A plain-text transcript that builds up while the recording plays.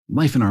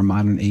Life in our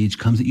modern age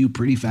comes at you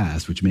pretty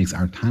fast, which makes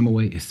our time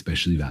away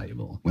especially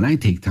valuable. When I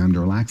take time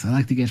to relax, I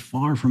like to get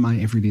far from my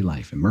everyday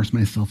life, immerse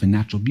myself in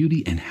natural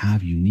beauty, and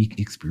have unique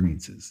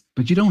experiences.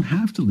 But you don't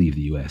have to leave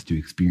the U.S. to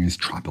experience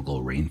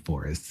tropical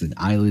rainforests and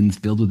islands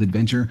filled with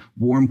adventure,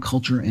 warm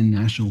culture, and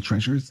national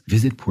treasures.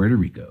 Visit Puerto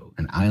Rico,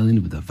 an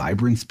island with a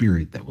vibrant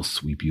spirit that will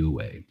sweep you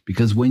away.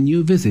 Because when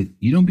you visit,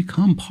 you don't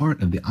become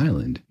part of the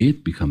island,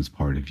 it becomes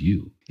part of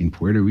you. In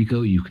Puerto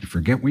Rico, you can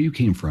forget where you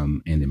came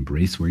from and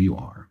embrace where you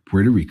are.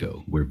 Puerto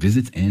Rico, where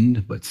visits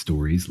end, but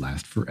stories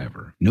last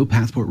forever. No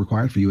passport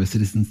required for U.S.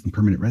 citizens and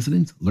permanent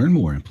residents. Learn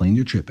more and plan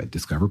your trip at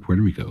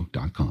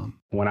discoverpuertorico.com.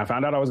 When I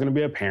found out I was going to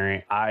be a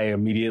parent, I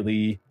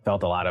immediately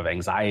felt a lot of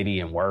anxiety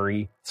and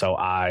worry. So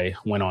I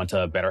went on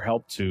to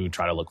BetterHelp to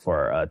try to look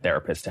for a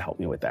therapist to help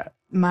me with that.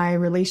 My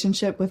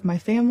relationship with my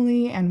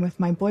family and with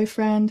my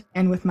boyfriend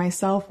and with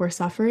myself were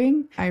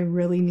suffering. I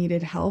really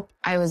needed help.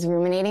 I was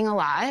ruminating a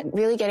lot.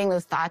 Really getting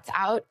those thoughts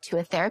out to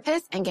a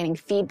therapist and getting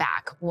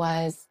feedback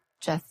was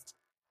just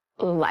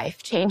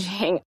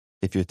life-changing.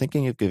 If you're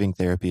thinking of giving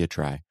therapy a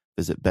try,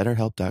 visit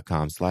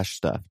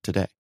betterhelp.com/stuff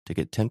today to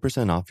get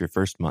 10% off your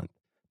first month.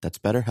 That's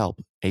BetterHelp,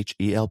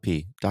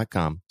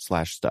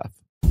 HELP.com/stuff.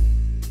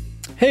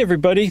 Hey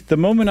everybody, the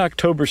moment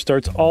October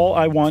starts, all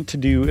I want to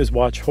do is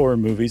watch horror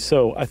movies,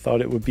 so I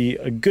thought it would be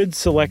a good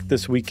select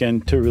this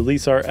weekend to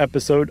release our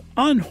episode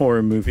on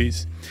horror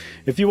movies.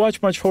 If you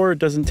watch much horror, it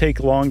doesn't take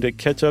long to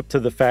catch up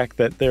to the fact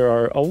that there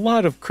are a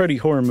lot of cruddy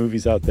horror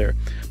movies out there,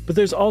 but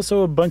there's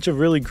also a bunch of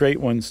really great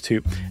ones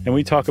too, and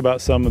we talk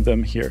about some of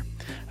them here.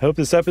 I hope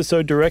this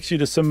episode directs you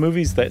to some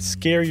movies that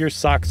scare your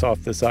socks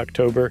off this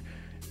October.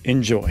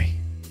 Enjoy.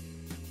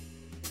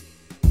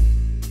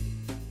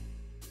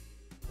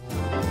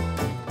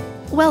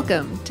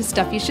 Welcome to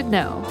Stuff You Should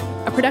Know,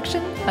 a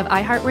production of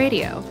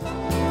iHeartRadio.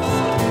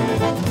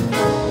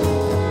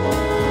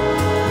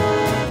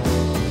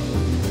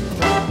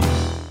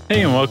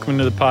 Hey, and welcome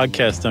to the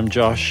podcast. I'm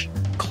Josh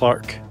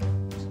Clark.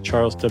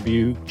 Charles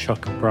W.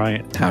 Chuck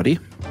Bryant. Howdy.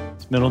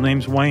 His middle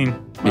name's Wayne.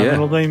 My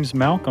middle name's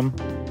Malcolm.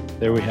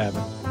 There we have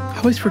it. I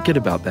always forget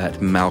about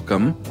that.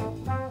 Malcolm.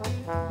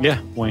 Yeah,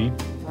 Wayne.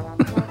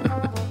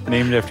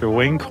 Named after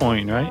Wayne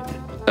Coyne, right?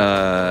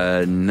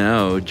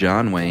 No,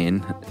 John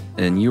Wayne.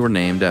 And you were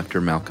named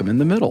after Malcolm in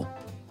the Middle.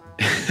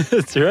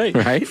 That's right.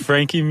 Right?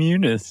 Frankie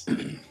Muniz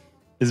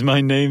is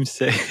my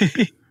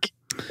namesake.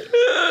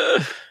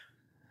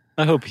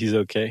 I hope he's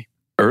okay.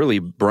 Early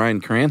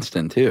Bryan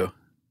Cranston, too.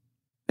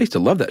 I used to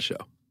love that show.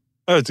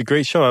 Oh, it's a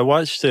great show. I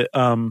watched it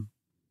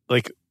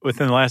like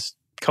within the last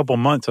couple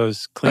months. I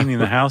was cleaning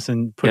the house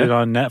and put it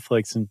on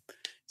Netflix, and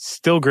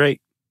still great.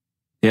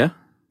 Yeah?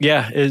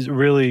 Yeah, it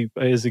really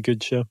is a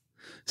good show.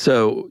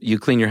 So you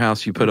clean your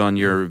house, you put on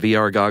your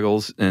VR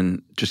goggles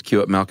and just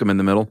cue up Malcolm in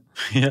the Middle?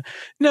 Yeah.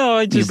 No,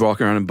 I just... You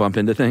walk around and bump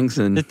into things?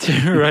 And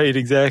Right,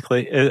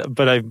 exactly.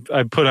 But I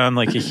put on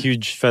like a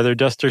huge feather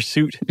duster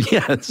suit.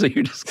 Yeah, so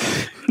you're just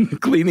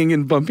cleaning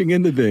and bumping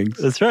into things.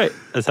 That's right.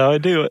 That's how I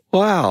do it.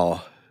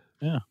 Wow.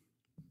 Yeah.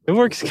 It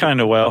works kind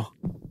of well.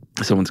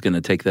 Someone's going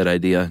to take that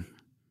idea.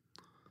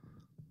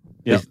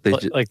 Yeah,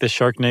 like the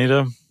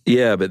Sharknado?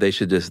 Yeah, but they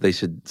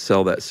should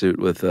sell that suit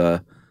with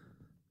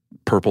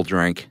purple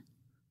drink.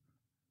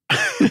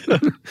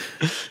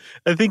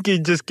 I think you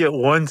just get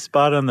one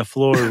spot on the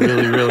floor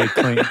really, really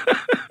clean.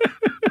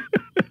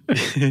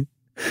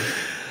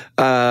 What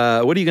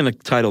are you going to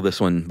title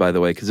this one, by the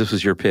way? Because this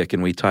was your pick,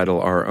 and we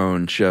title our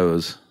own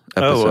episodes.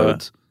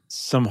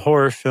 Some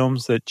horror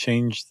films that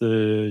change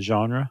the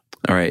genre.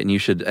 All right, and you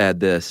should add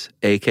this,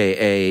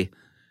 a.k.a.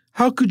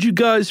 How could you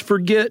guys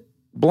forget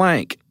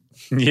blank?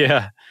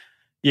 Yeah.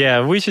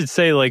 Yeah, we should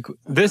say like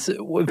this.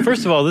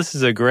 First of all, this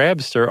is a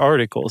Grabster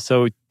article,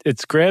 so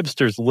it's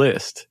Grabster's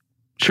list.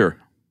 Sure.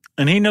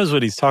 And he knows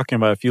what he's talking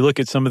about. If you look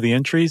at some of the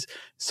entries,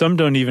 some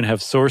don't even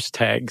have source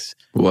tags.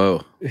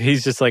 Whoa.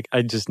 He's just like,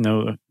 I just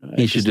know.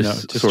 He should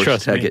just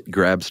source tag it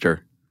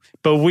Grabster.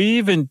 But we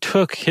even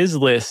took his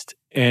list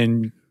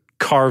and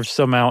carved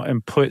some out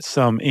and put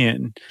some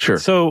in. Sure.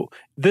 So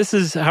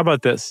how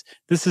about this?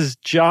 This is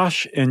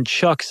Josh and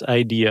Chuck's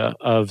idea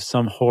of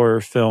some horror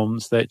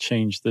films that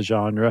change the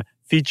genre,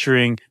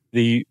 featuring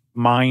the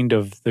mind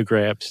of the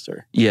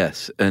Grabster.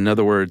 Yes. In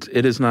other words,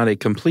 it is not a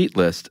complete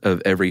list of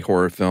every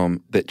horror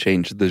film that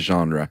changed the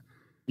genre.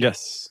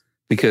 Yes.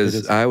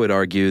 Because I would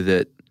argue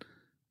that,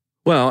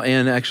 well,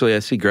 and actually I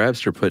see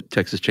Grabster put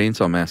Texas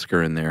Chainsaw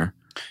Massacre in there.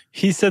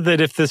 He said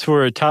that if this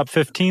were a top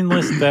 15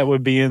 list, that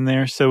would be in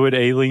there. So would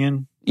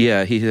Alien.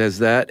 Yeah, he has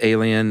that,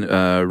 Alien,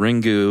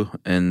 Ringu,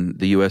 and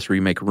the U.S.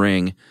 remake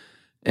Ring.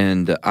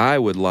 And I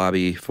would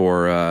lobby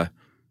for...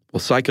 Well,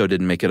 Psycho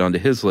didn't make it onto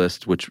his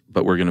list,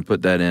 but we're going to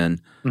put that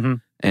in. Mm-hmm.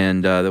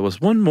 And there was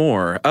one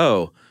more.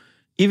 Oh,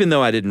 even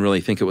though I didn't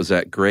really think it was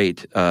that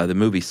great, the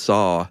movie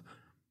Saw,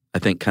 I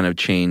think, kind of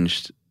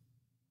changed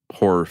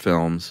horror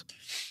films.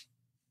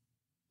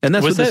 And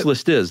that's what this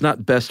list is.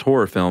 Not best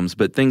horror films,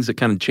 but things that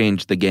kind of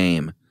changed the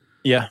game.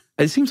 Yeah.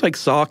 It seems like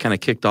Saw kind of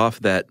kicked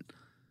off that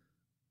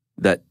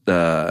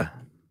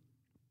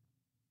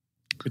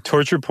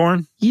torture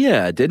porn?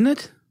 Yeah, didn't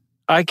it?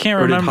 I can't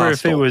Or did remember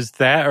if it Hostel? was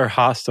that or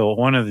Hostel,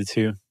 one of the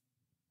two.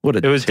 What a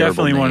It was terrible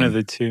definitely one name of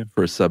the two.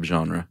 for a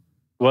subgenre.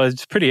 Well,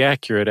 it's pretty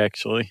accurate,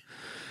 actually.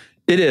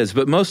 It is,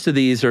 but most of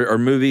these are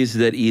movies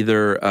that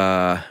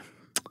either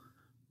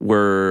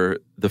were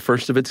the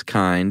first of its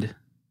kind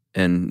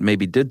and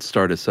maybe did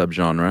start a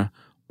subgenre,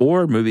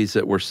 or movies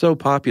that were so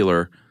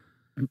popular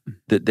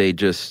that they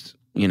just,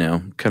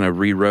 kind of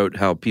rewrote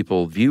how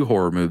people view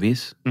horror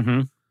movies.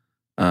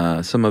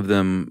 Mm-hmm. Some of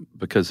them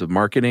because of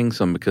marketing,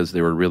 some because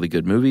they were really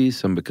good movies,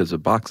 some because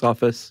of box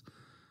office.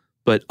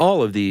 But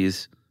all of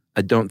these,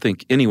 I don't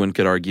think anyone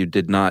could argue,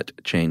 did not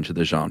change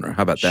the genre.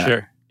 How about that?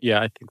 Sure. Yeah,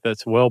 I think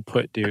that's well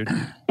put, dude.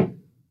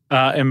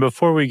 And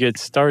before we get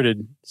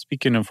started,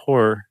 speaking of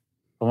horror,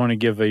 I want to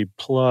give a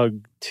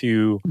plug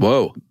to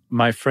Whoa.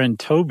 my friend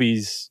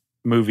Toby's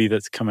movie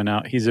that's coming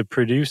out. He's a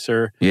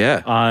producer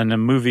Yeah. on a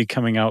movie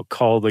coming out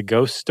called The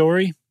Ghost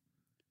Story.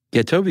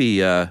 Yeah,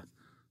 Toby,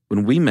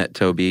 when we met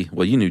Toby,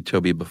 well, you knew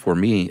Toby before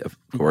me, of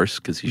course,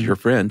 because he's your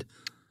friend.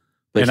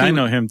 But And I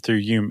know him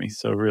through Yumi,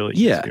 so really,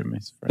 he's Yeah,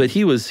 Yumi's friend. but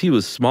he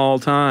was small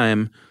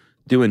time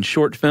doing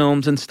short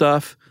films and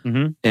stuff.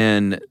 Mhm.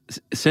 And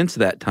since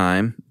that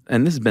time,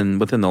 and this has been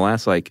within the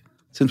last,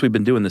 since we've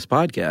been doing this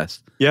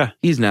podcast, Yeah.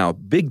 he's now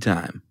big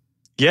time.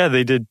 Yeah,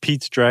 they did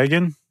Pete's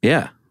Dragon.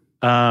 Yeah.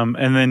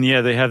 And then,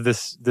 they have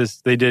this,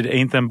 they did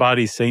Ain't Them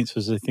Body Saints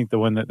was, I think, the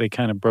one that they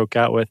kind of broke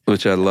out with.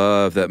 Which I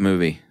love that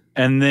movie.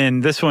 And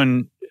then this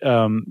one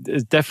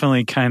it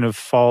definitely kind of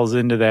falls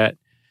into that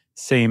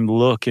same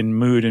look and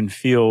mood and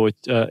feel.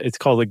 It's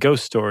called A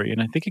Ghost Story,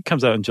 and I think it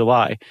comes out in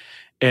July.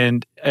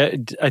 And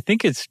I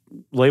think it's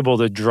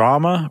labeled a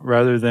drama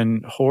rather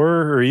than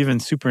horror or even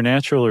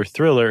supernatural or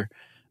thriller.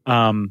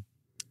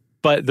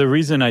 But the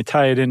reason I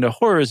tie it into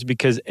horror is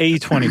because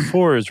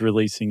A24 is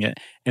releasing it,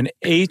 and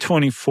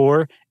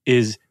A24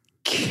 is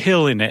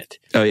killing it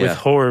with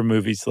horror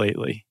movies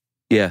lately.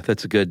 Yeah,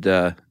 that's a good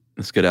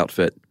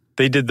outfit.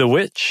 They did The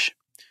Witch.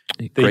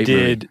 They Great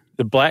did movie.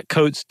 The Black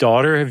Coat's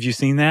Daughter. Have you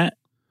seen that?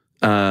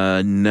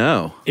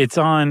 No. It's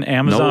on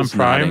Amazon Noel's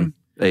Prime.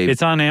 nodding.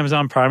 It's on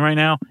Amazon Prime right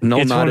now.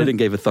 Noel It's nodded and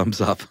gave a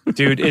thumbs up.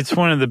 Dude, it's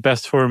one of the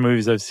best horror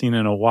movies I've seen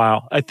in a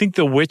while. I think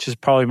The Witch is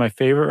probably my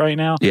favorite right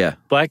now. Yeah.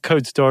 Black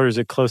Coat's Daughter is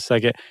a close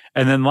second.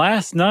 And then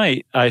last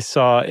night, I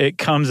saw It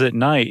Comes at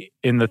Night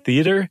in the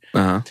theater.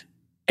 Uh-huh.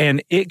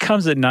 And It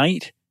Comes at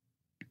Night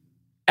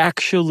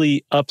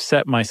actually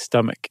upset my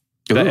stomach.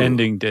 The Ooh.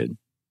 ending did.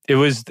 It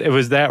was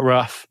that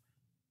rough.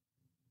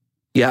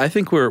 Yeah, I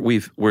think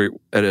we're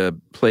at a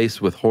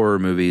place with horror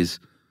movies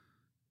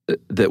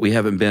that we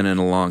haven't been in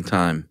a long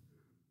time.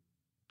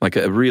 Like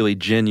a really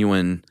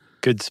genuine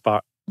good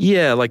spot.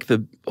 Yeah, like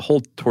the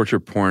whole torture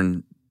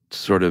porn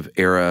sort of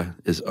era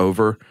is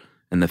over,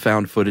 and the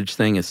found footage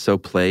thing is so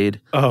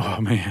played. Oh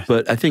man!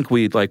 But I think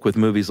with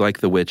movies like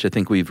The Witch, I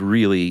think we've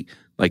really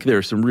there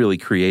are some really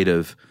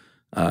creative.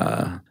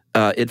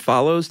 It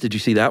Follows. Did you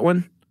see that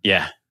one?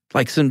 Yeah.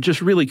 Like some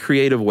just really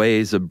creative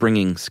ways of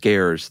bringing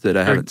scares that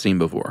I haven't seen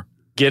before.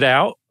 Get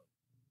Out.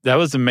 That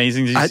was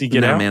amazing. Did you see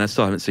Get Out? No, man, I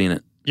still haven't seen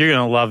it. You're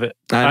gonna love it.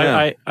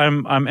 I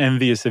know. I'm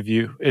envious of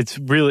you. It's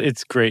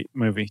a great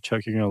movie,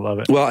 Chuck. You're gonna love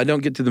it. Well, I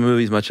don't get to the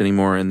movies much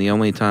anymore, and the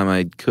only time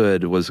I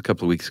could was a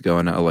couple of weeks ago,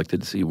 and I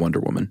elected to see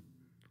Wonder Woman.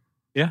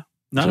 Yeah,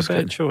 not Just a bad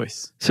good.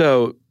 choice.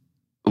 So,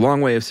 a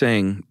long way of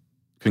saying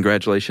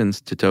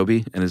congratulations to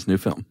Toby and his new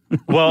film.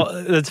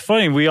 Well, that's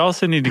funny. We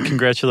also need to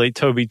congratulate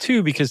Toby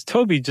too, because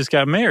Toby just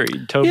got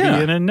married. Toby Yeah.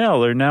 and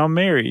Annelle are now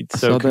married. I So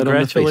saw that on the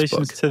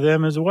congratulations Facebook. to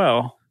them as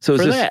well. So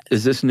for that.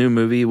 is this new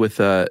movie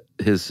with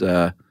his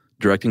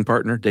directing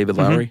partner, David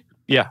Lowery?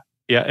 Yeah,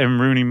 and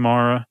Rooney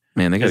Mara.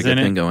 Man, they got a is good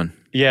in thing it. going.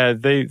 Yeah,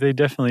 they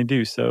definitely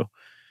do. So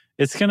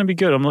it's going to be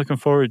good. I'm looking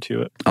forward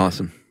to it.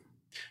 Awesome.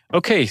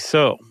 Okay,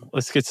 so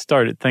let's get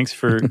started. Thanks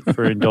for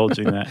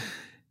indulging that.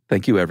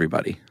 Thank you,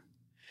 everybody.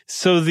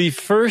 So the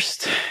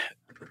first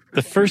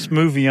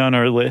movie on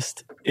our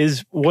list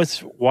is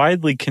what's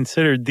widely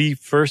considered the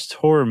first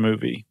horror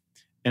movie.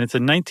 And it's a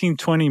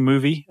 1920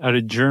 movie out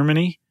of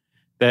Germany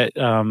that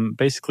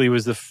basically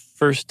was the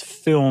first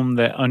film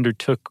that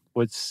undertook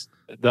what's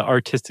the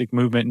artistic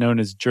movement known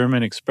as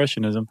German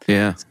Expressionism.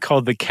 Yeah. It's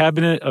called The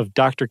Cabinet of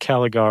Dr.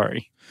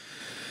 Caligari.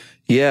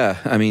 Yeah.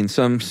 I mean,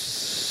 some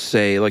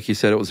say, like you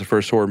said, it was the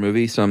first horror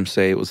movie. Some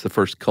say it was the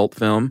first cult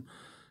film.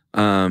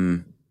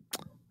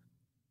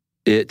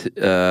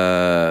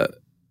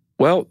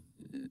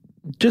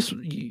 Just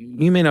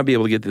you may not be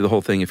able to get through the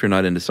whole thing if you're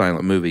not into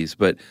silent movies,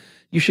 but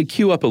you should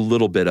queue up a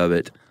little bit of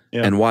it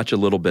and watch a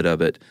little bit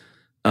of it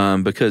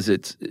because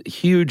it's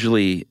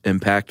hugely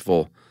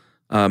impactful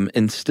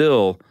and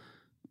still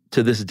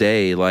to this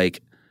day,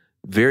 like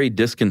very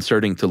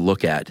disconcerting to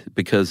look at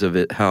because of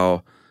it,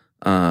 how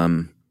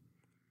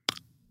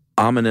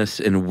ominous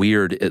and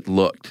weird it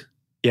looked.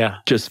 Yeah.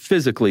 Just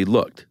physically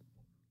looked.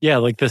 Yeah,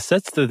 like the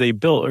sets that they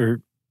built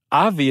are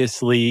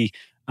obviously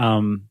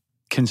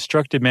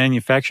constructed,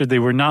 manufactured. They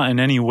were not in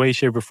any way,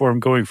 shape, or form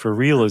going for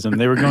realism.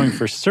 They were going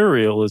for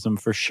surrealism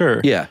for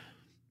sure. Yeah.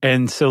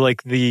 And so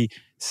like the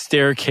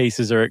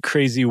staircases are at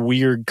crazy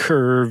weird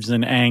curves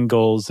and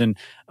angles, and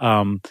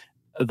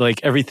like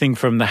everything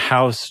from the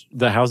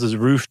house's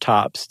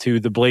rooftops to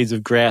the blades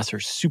of grass are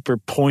super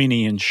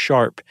pointy and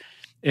sharp.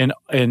 And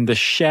the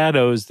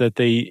shadows that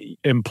they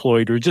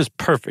employed were just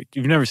perfect.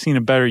 You've never seen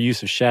a better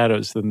use of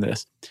shadows than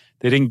this.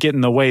 They didn't get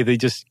in the way. They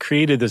just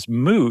created this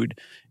mood.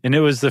 And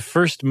it was the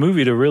first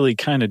movie to really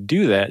kind of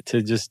do that,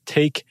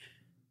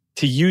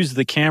 to use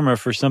the camera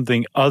for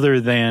something other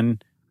than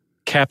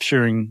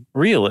capturing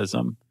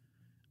realism.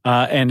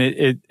 And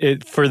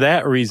it for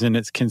that reason,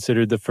 it's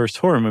considered the first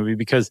horror movie,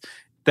 because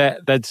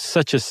that's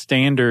such a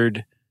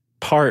standard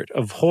part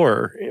of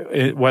horror,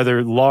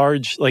 whether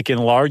large, like in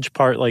large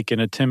part, like in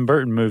a Tim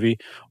Burton movie,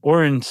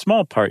 or in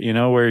small part,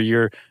 where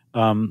you're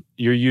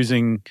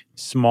using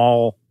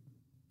small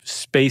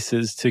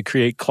spaces to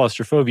create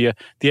claustrophobia.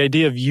 The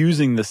idea of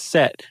using the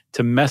set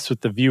to mess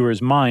with the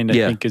viewer's mind, I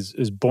think,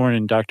 is born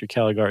in Dr.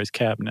 Caligari's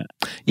cabinet.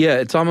 Yeah,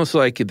 it's almost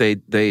like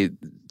they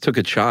took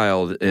a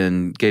child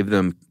and gave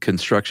them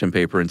construction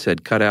paper and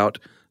said, cut out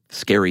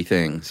scary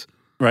things.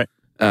 Right.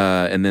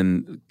 And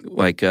then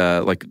like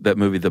that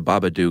movie, The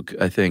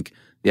Babadook, I think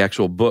the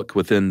actual book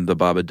within The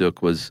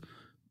Babadook was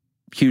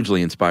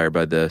hugely inspired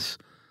by this.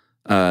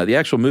 The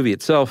actual movie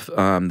itself,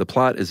 the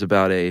plot is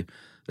about a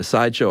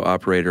sideshow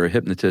operator, a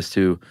hypnotist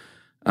who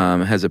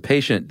has a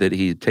patient that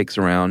he takes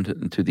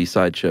around to these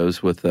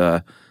sideshows with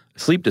a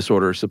sleep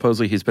disorder.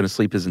 Supposedly he's been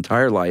asleep his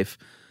entire life,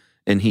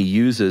 and he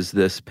uses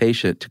this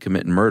patient to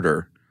commit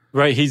murder.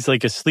 Right, he's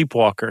like a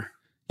sleepwalker.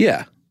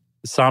 Yeah.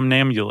 A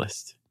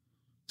somnambulist.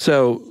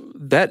 So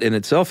that in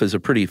itself is a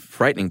pretty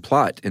frightening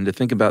plot, and to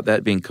think about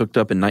that being cooked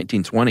up in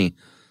 1920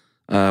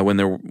 when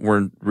there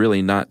weren't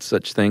really not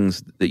such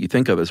things that you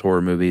think of as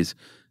horror movies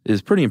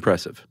is pretty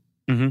impressive.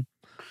 Mm-hmm.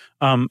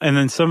 And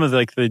then some of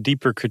the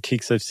deeper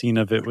critiques I've seen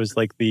of it was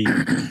like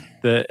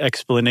the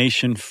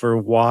explanation for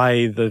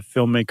why the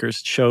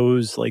filmmakers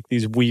chose like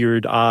these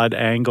weird, odd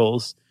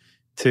angles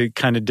to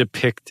kind of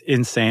depict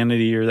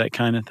insanity or that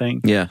kind of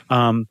thing. Yeah,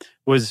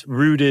 was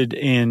rooted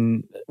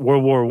in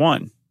World War I.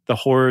 The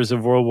horrors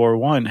of World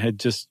War I had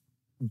just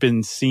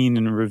been seen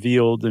and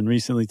revealed and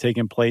recently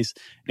taken place,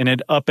 and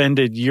it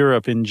upended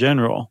Europe in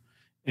general,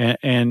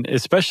 and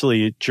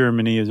especially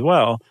Germany as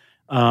well.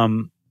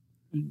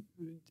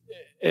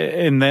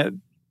 And that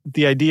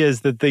the idea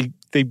is that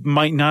they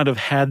might not have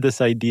had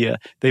this idea.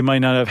 They might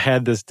not have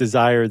had this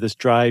desire, this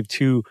drive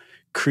to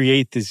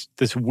create this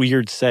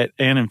weird set.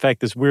 And in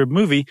fact, this weird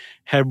movie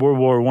had World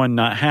War I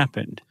not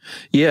happened.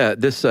 Yeah,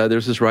 there's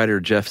this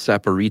writer, Jeff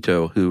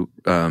Saporito, who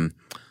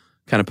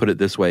kind of put it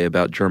this way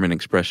about German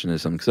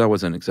Expressionism, because I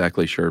wasn't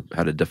exactly sure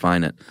how to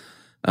define it.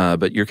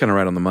 But you're kind of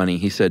right on the money.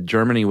 He said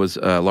Germany was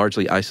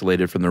largely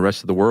isolated from the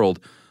rest of the world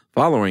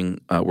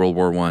following World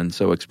War I,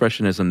 so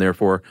Expressionism,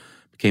 therefore,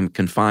 became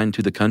confined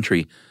to the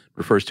country.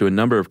 Refers to a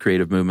number of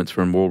creative movements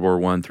from World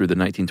War I through the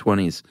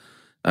 1920s.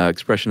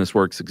 Expressionist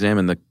works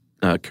examine the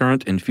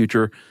current and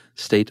future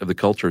state of the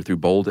culture through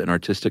bold and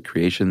artistic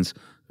creations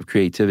of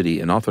creativity,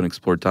 and often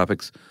explored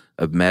topics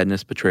of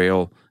madness,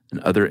 betrayal,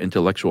 and other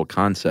intellectual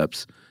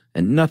concepts.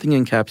 And nothing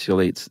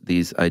encapsulates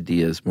these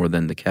ideas more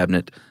than the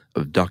cabinet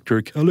of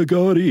Dr.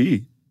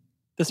 Caligari.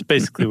 That's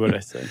basically what I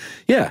said.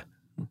 Yeah.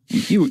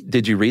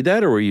 Did you read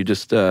that, or were you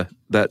just that?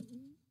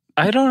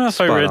 I don't know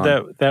if I read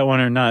that one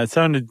or not. It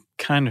sounded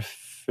kind of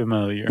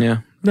familiar.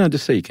 Yeah. No,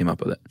 just say you came up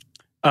with it.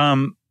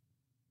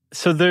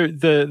 So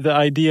the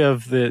idea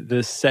of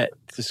the set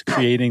just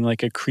creating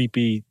like a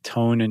creepy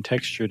tone and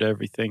texture to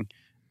everything.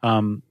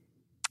 That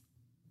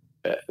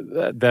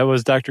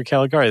was Dr.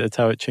 Caligari. That's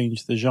how it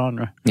changed the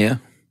genre. Yeah.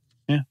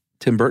 Yeah.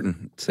 Tim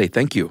Burton, say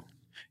thank you.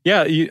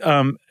 Yeah.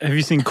 Have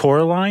you seen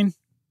Coraline?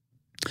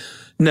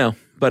 No,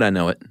 but I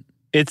know it.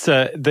 It's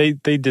they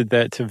did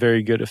that to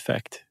very good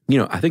effect.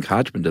 I think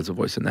Hodgman does a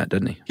voice in that,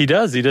 doesn't he? He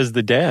does. He does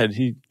the dad.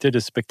 He did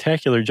a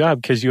spectacular job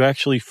because you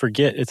actually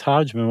forget it's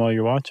Hodgman while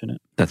you're watching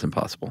it. That's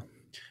impossible.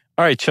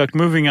 All right, Chuck,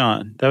 moving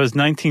on. That was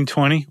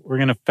 1920. We're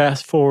going to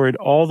fast forward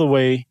all the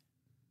way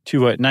to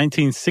what,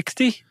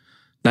 1960?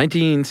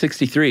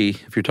 1963,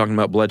 if you're talking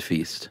about Blood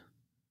Feast.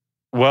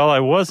 Well,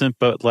 I wasn't,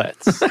 but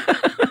let's.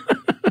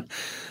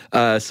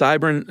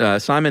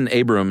 Simon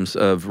Abrams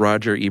of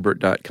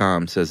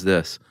RogerEbert.com says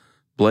this: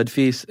 Blood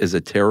Feast is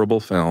a terrible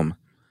film,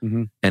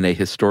 and a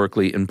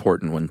historically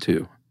important one,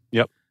 too.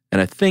 Yep.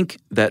 And I think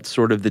that's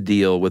sort of the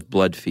deal with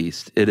Blood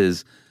Feast. It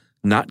is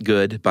not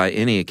good by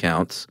any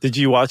accounts. Did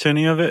you watch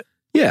any of it?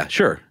 Yeah,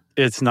 sure.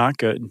 It's not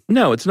good.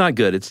 No, it's not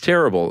good. It's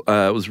terrible.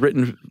 It was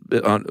written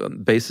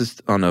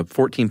based on a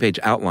 14-page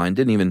outline.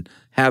 Didn't even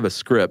have a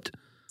script.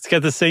 It's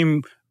got the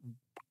same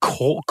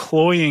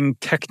cloying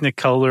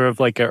technicolor of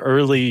like an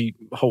early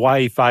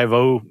Hawaii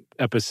Five-0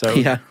 episode.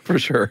 Yeah, for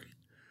sure.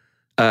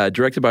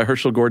 Directed by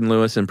Herschel Gordon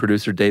Lewis and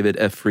producer David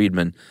F.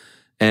 Friedman.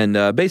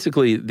 And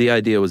basically, the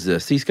idea was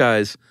this. These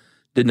guys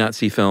did not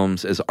see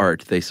films as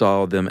art. They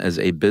saw them as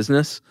a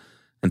business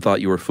and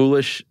thought you were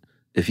foolish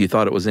if you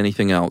thought it was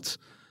anything else.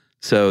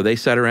 So they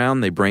sat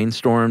around, they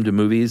brainstormed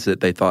movies that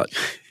they thought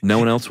no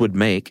one else would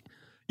make.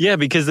 Yeah,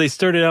 because they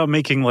started out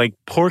making like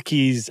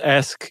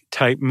Porky's-esque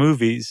type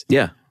movies.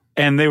 Yeah.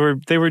 And they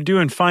were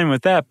doing fine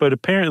with that, but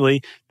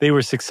apparently they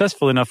were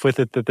successful enough with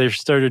it that there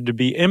started to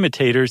be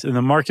imitators and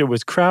the market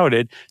was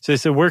crowded. So they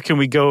said, where can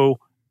we go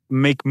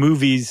make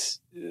movies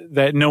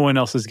that no one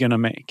else is going to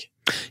make?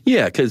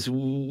 Yeah, because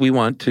we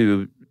want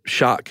to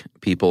shock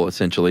people,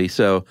 essentially.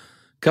 So a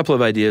couple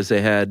of ideas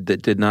they had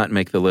that did not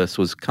make the list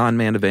was Con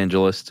Man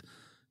Evangelist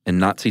and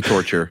Nazi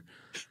Torture,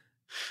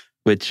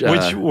 which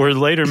were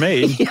later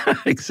made. Yeah,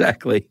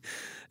 exactly.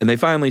 And they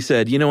finally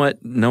said, you know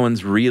what no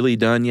one's really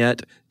done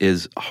yet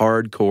is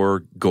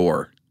hardcore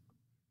gore.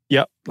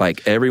 Yep.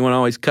 Like everyone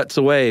always cuts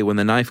away when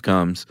the knife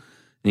comes.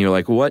 And you're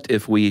like, what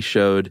if we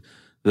showed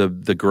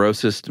the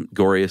grossest,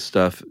 goriest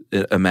stuff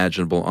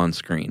imaginable on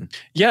screen?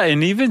 Yeah,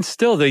 and even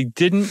still, they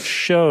didn't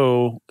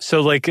show.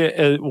 So like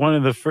one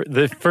of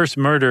the first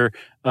murder,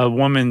 a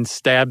woman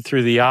stabbed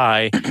through the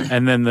eye,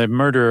 and then the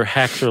murderer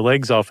hacked her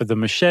legs off with a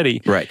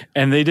machete. Right.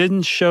 And they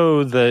didn't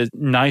show the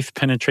knife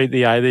penetrate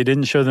the eye. They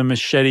didn't show the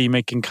machete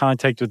making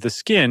contact with the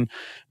skin.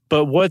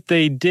 But what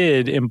they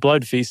did in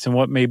Blood Feast, and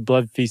what made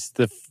Blood Feast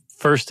the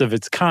first of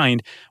its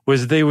kind,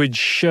 was they would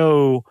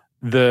show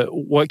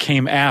what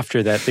came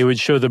after that. They would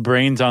show the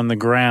brains on the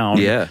ground.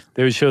 Yeah.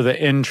 They would show the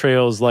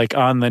entrails like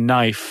on the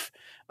knife.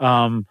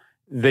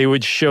 They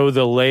would show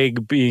the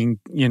leg being,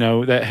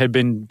 that had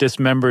been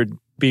dismembered,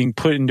 being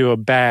put into a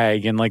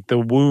bag, and like the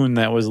wound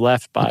that was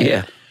left by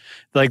it.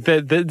 Like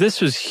this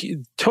was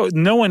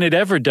no one had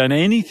ever done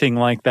anything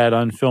like that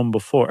on film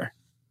before.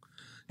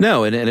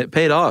 No, and it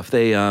paid off.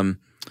 They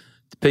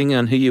depending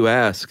on who you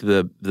ask,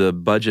 the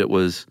budget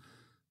was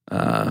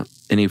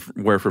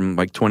anywhere from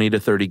like 20 to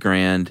 30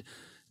 grand,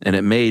 and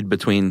it made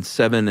between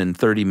 $7 and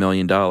 $30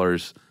 million.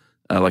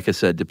 Like I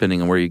said,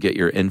 depending on where you get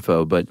your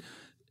info, but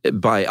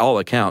by all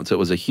accounts, it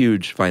was a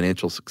huge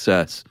financial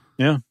success.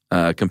 Yeah,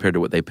 compared to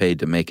what they paid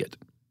to make it.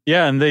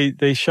 Yeah, and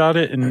they shot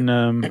it in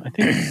I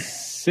think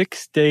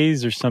 6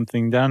 days or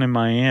something down in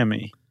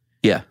Miami.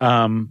 Yeah,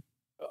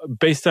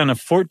 based on a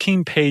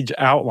 14-page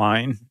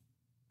outline.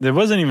 There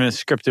wasn't even a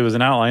script; it was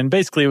an outline.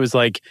 Basically, it was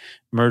like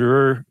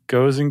murderer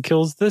goes and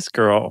kills this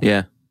girl.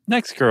 Yeah.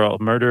 Next girl,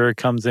 murderer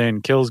comes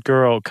in, kills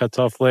girl, cuts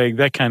off leg,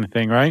 that kind of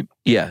thing, right?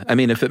 Yeah. I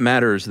mean, if it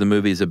matters, the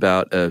movie's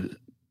about a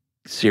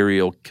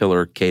serial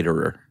killer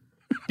caterer.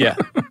 Yeah,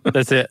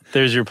 that's it.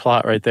 There's your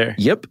plot right there.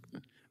 Yep.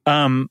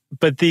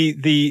 But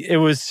it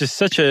was just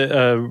such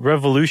a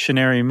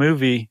revolutionary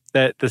movie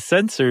that the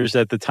censors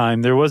at the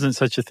time, there wasn't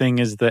such a thing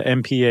as the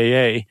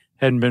MPAA,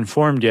 hadn't been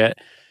formed yet.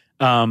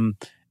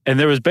 And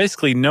there was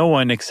basically no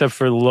one except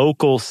for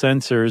local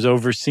censors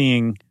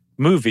overseeing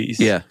movies.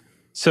 Yeah.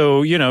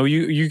 So,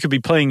 you could be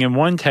playing in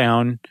one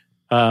town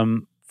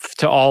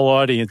to all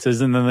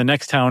audiences, and then the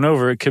next town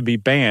over, it could be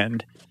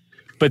banned.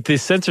 But the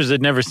censors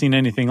had never seen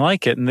anything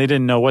like it, and they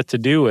didn't know what to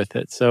do with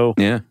it. So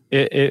yeah,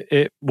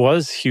 it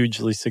was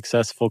hugely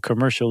successful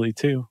commercially,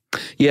 too.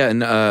 Yeah,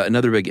 and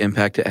another big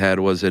impact it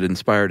had was it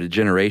inspired a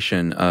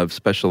generation of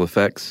special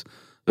effects.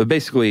 But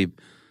basically,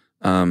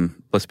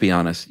 let's be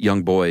honest,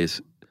 young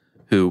boys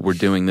who were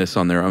doing this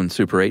on their own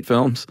Super 8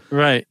 films.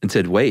 Right. And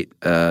said, wait,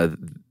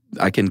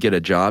 I can get a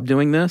job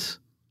doing this?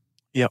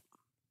 Yep.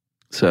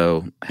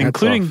 So,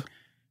 including off.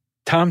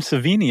 Tom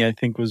Savini, I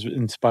think, was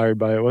inspired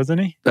by it,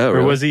 wasn't he? Oh,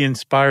 really? Or was he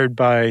inspired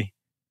by...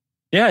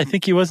 Yeah, I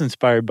think he was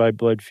inspired by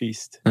Blood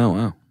Feast. Oh,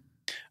 wow.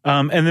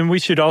 And then we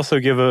should also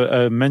give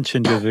a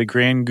mention to the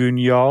Grand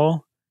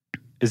Guignol.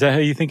 Is that how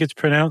you think it's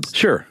pronounced?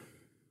 Sure.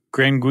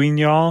 Grand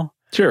Guignol?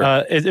 Sure.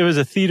 It was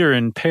a theater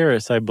in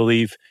Paris, I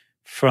believe,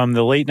 from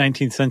the late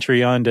 19th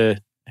century on to,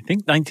 I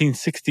think,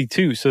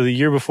 1962. So the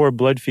year before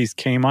Blood Feast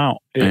came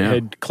out, it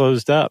had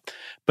closed up.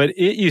 But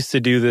it used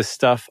to do this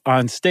stuff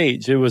on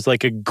stage. It was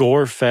like a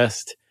gore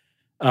fest.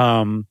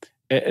 And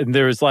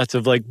there was lots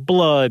of like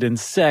blood and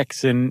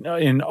sex and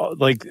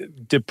like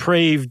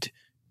depraved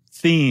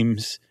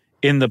themes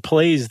in the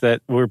plays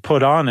that were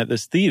put on at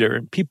this theater.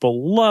 And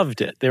people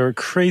loved it. They were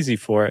crazy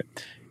for it.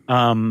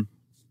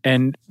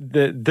 And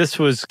this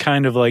was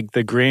kind of like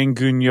the Grand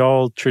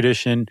Guignol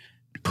tradition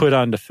put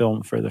onto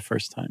film for the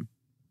first time.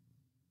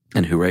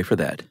 And hooray for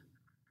that.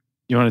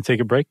 You want to take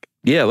a break?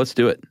 Yeah, let's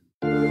do it.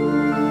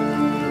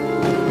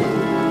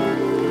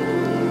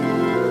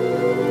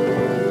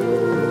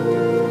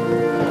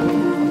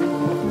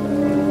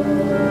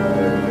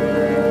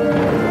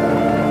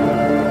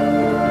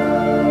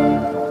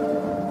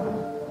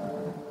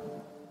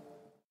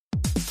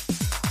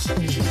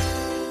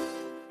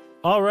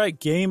 All right,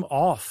 game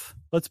off.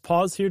 Let's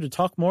pause here to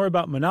talk more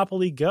about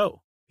Monopoly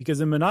Go. Because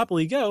in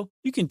Monopoly Go,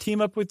 you can team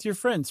up with your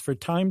friends for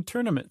timed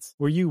tournaments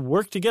where you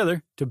work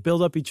together to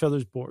build up each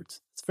other's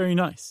boards. It's very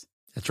nice.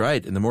 That's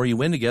right. And the more you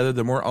win together,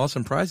 the more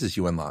awesome prizes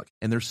you unlock.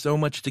 And there's so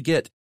much to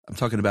get. I'm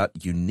talking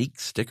about unique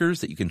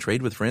stickers that you can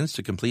trade with friends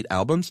to complete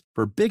albums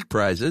for big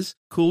prizes,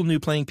 cool new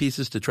playing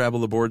pieces to travel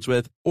the boards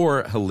with,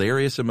 or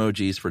hilarious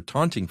emojis for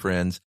taunting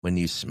friends when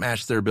you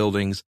smash their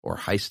buildings or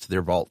heist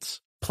their vaults.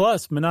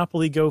 Plus,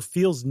 Monopoly Go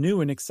feels new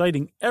and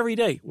exciting every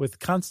day with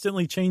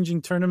constantly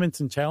changing tournaments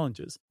and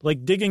challenges,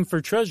 like digging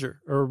for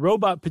treasure or a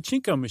robot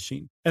pachinko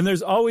machine. And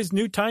there's always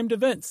new timed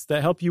events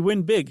that help you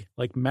win big,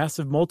 like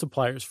massive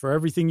multipliers for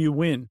everything you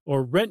win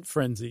or rent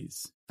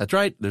frenzies. That's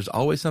right. There's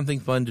always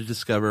something fun to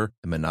discover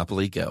in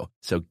Monopoly Go.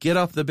 So get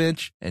off the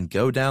bench and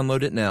go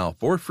download it now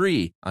for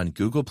free on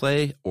Google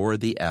Play or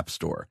the App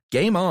Store.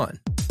 Game on.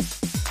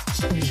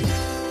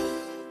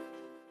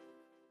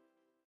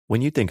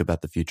 When you think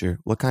about the future,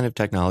 what kind of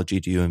technology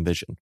do you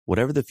envision?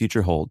 Whatever the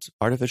future holds,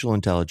 artificial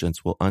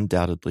intelligence will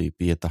undoubtedly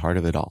be at the heart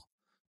of it all.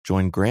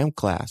 Join Graham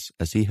Class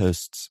as he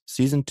hosts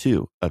Season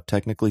 2 of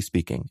Technically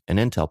Speaking, an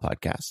Intel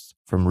podcast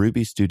from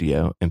Ruby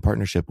Studio in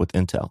partnership with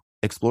Intel.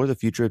 Explore the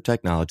future of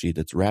technology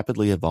that's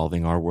rapidly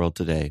evolving our world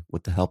today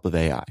with the help of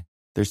AI.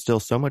 There's still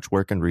so much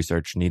work and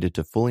research needed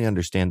to fully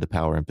understand the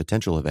power and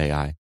potential of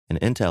AI, and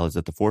Intel is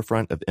at the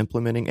forefront of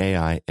implementing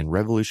AI and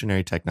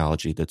revolutionary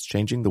technology that's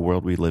changing the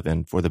world we live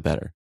in for the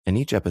better. In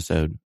each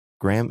episode,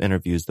 Graham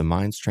interviews the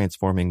minds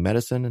transforming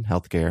medicine and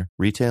healthcare,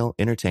 retail,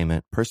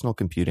 entertainment, personal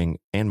computing,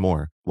 and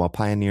more, while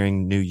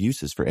pioneering new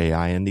uses for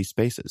AI in these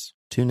spaces.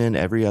 Tune in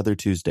every other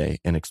Tuesday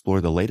and explore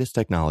the latest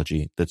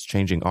technology that's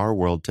changing our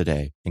world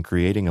today and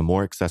creating a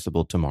more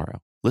accessible tomorrow.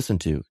 Listen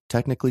to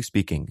Technically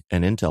Speaking,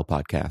 an Intel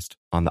podcast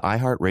on the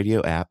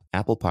iHeartRadio app,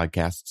 Apple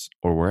Podcasts,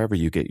 or wherever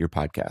you get your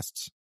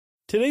podcasts.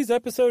 Today's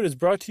episode is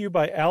brought to you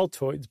by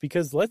Altoids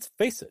because, let's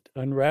face it,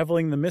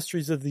 unraveling the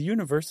mysteries of the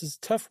universe is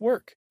tough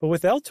work. But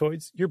with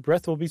Altoids, your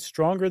breath will be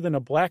stronger than a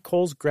black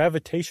hole's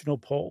gravitational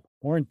pull,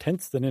 more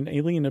intense than an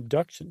alien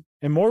abduction,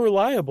 and more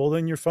reliable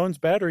than your phone's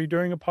battery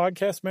during a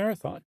podcast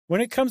marathon.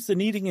 When it comes to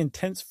needing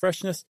intense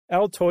freshness,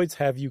 Altoids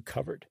have you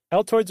covered.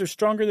 Altoids are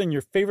stronger than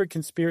your favorite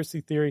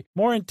conspiracy theory,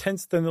 more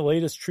intense than the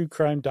latest true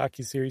crime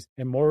docuseries,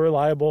 and more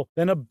reliable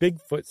than a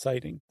Bigfoot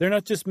sighting. They're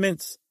not just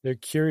mints, they're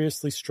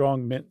curiously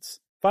strong mints.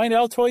 Find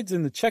Altoids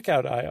in the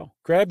checkout aisle.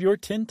 Grab your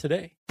tin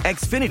today.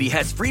 Xfinity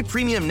has free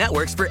premium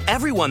networks for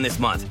everyone this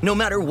month, no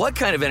matter what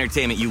kind of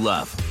entertainment you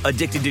love.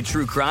 Addicted to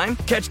true crime?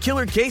 Catch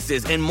killer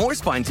cases and more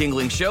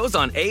spine-tingling shows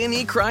on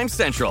A&E Crime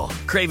Central.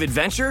 Crave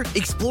adventure?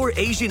 Explore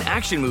Asian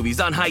action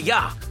movies on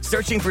Hi-Ya.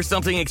 Searching for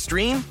something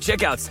extreme?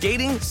 Check out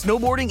skating,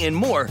 snowboarding, and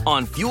more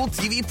on Fuel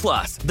TV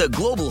Plus, the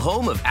global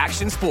home of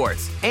action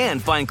sports.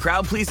 And find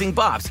crowd-pleasing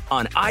bops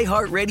on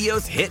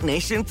iHeartRadio's Hit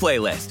Nation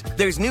playlist.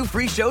 There's new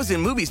free shows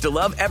and movies to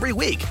love every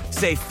week.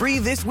 Say free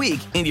this week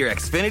in your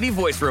Xfinity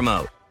voice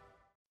remote.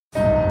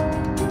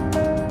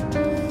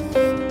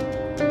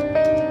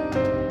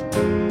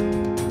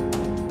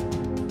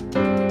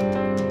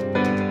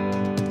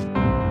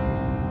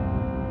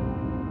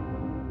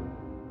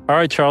 All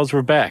right, Charles,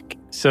 we're back.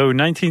 So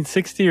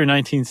 1960 or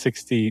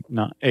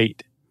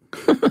 1968?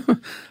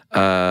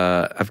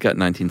 I've got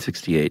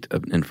 1968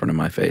 in front of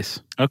my face.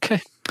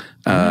 Okay.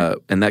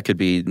 And that could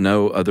be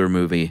no other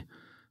movie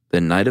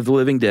than Night of the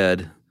Living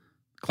Dead,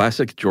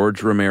 classic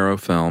George Romero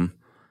film.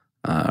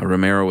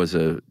 Romero was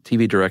a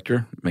TV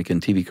director,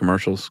 making TV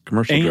commercial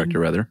director,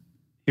 rather.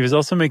 He was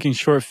also making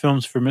short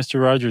films for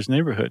Mr. Rogers'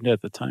 Neighborhood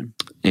at the time.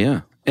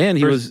 Yeah. And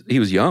he was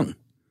young.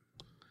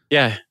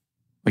 Yeah.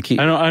 Like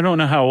I don't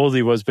know how old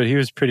he was, but he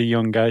was a pretty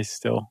young guy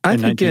still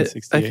in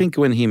 1968. I think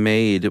when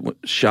he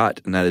shot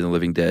Night of the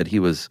Living Dead, he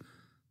was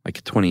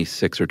like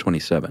 26 or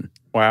 27.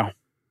 Wow.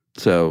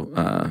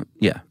 So,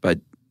 by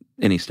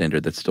any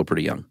standard, that's still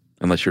pretty young,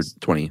 unless you're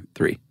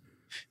 23.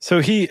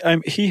 So he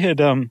and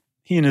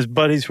his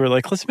buddies were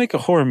like, let's make a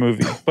horror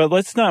movie, but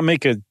let's not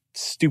make a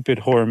stupid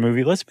horror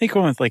movie. Let's make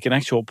one with like an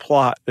actual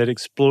plot that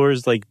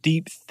explores like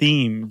deep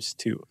themes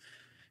too.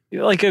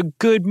 Like a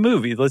good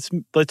movie. Let's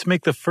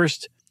make the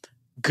first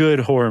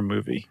good horror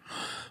movie.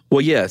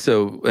 Well, yeah.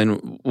 So,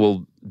 and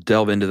we'll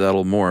delve into that a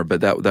little more,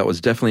 but that was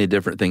definitely a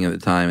different thing at the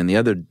time. And the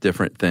other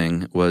different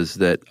thing was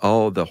that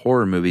all the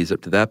horror movies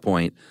up to that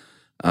point,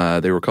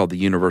 they were called the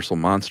Universal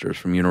Monsters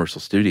from Universal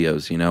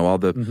Studios. You know, all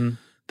the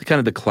kind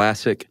of the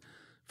classic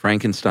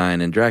Frankenstein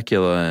and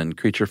Dracula and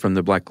Creature from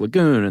the Black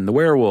Lagoon and the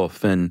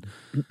werewolf. And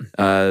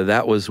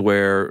that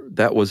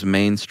was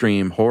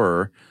mainstream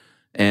horror.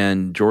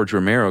 And George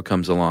Romero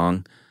comes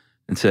along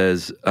and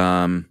says,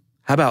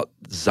 how about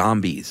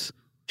zombies?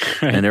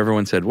 And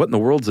everyone said, what in the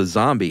world's a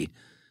zombie?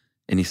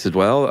 And he said,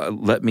 well,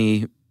 let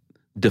me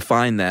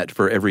define that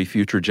for every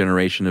future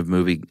generation of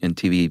movie and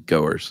TV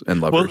goers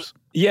and lovers.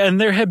 Well, yeah, and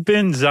there had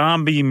been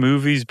zombie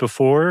movies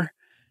before,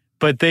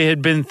 but they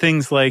had been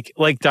things like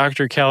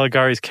Dr.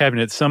 Caligari's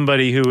Cabinet,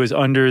 somebody who was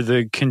under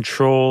the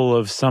control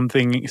of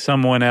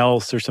someone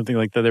else or something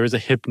like that. There was a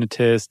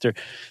hypnotist. Or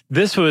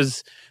this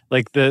was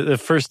like the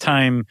first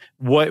time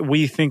what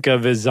we think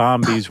of as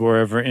zombies were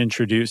ever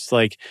introduced,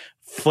 like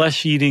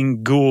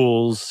flesh-eating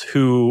ghouls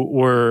who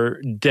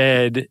were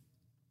dead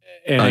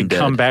and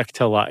come back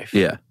to life.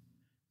 Yeah.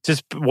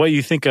 Just what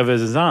you think of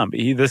as a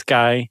zombie. This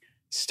guy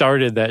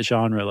started that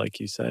genre, like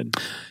you said.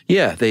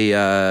 Yeah, they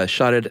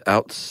shot it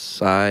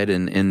outside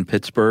in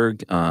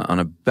Pittsburgh on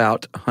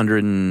about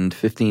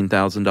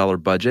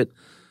 $115,000 budget.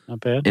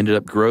 Not bad. Ended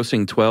up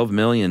grossing $12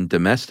 million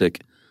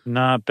domestic.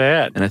 Not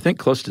bad. And I think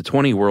close to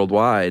 20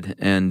 worldwide.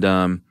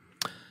 And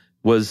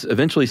was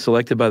eventually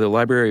selected by the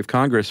Library of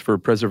Congress for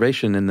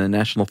preservation in the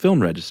National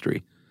Film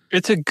Registry.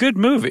 It's a good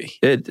movie.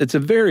 It's a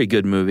very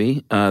good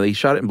movie. They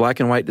shot it in black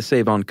and white to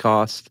save on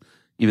cost,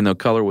 even though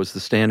color was the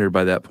standard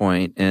by that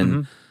point.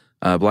 And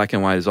black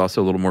and white is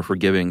also a little more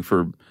forgiving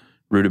for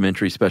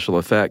rudimentary special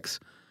effects.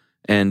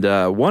 And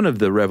one of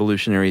the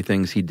revolutionary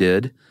things he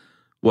did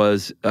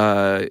was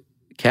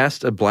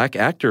cast a black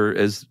actor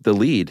as the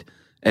lead.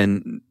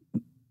 And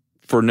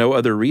for no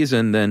other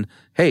reason than,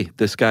 hey,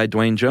 this guy,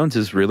 Dwayne Jones,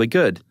 is really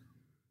good.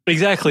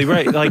 Exactly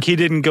right. Like he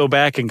didn't go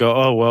back and go,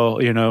 oh,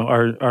 well, you know,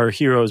 our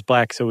hero is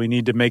black, so we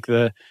need to make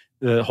the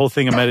whole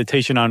thing a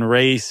meditation on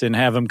race and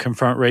have him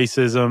confront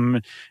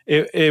racism.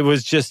 It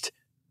was just,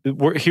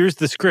 here's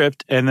the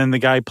script, and then the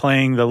guy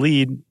playing the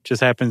lead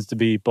just happens to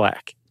be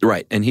black.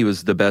 Right, and he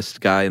was the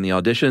best guy in the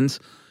auditions.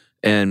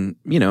 And,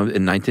 you know,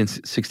 in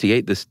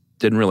 1968, this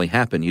didn't really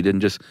happen. You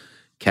didn't just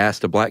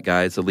cast a black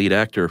guy as the lead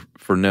actor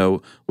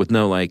with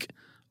no like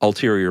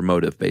ulterior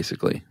motive,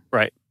 basically.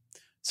 Right.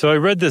 So I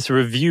read this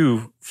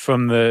review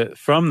from the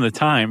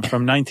time,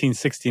 from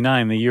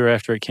 1969, the year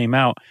after it came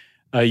out.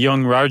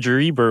 Young Roger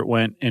Ebert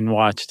went and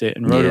watched it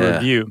and wrote a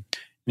review. And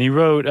he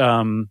wrote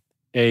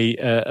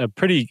a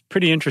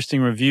pretty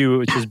interesting review,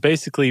 which is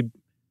basically,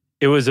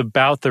 it was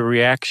about the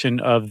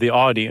reaction of the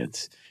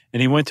audience. And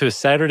he went to a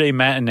Saturday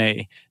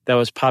matinee that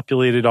was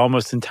populated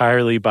almost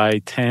entirely by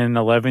 10,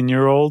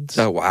 11-year-olds.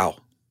 Oh, wow.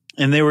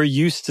 And they were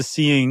used to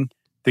seeing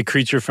The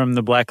Creature from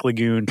the Black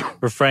Lagoon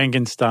or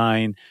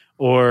Frankenstein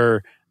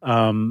or,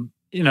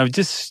 you know,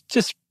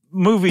 just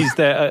movies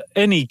that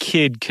any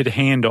kid could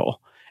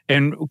handle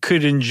and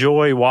could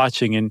enjoy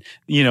watching, and,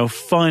 you know,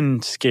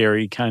 fun,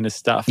 scary kind of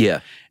stuff. Yeah.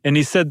 And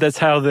he said that's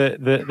how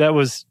that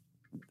was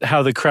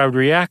how the crowd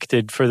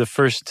reacted for the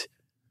first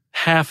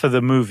half of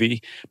the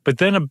movie. But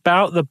then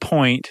about the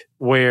point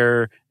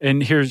where,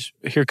 and here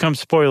comes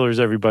spoilers,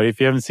 everybody. If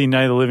you haven't seen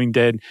Night of the Living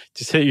Dead,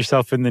 just hit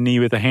yourself in the knee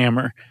with a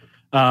hammer.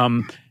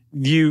 The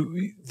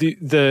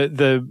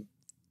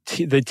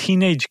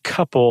teenage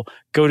couple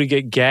go to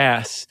get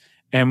gas,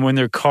 and when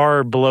their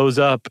car blows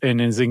up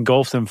and is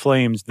engulfed in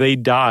flames, they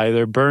die.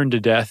 They're burned to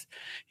death.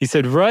 He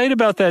said right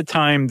about that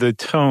time, the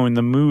tone,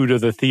 the mood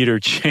of the theater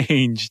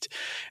changed,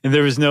 and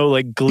there was no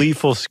like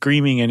gleeful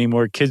screaming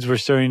anymore. Kids were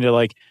starting to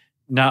like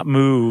not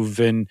move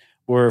and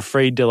were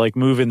afraid to like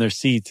move in their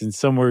seats, and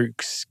some were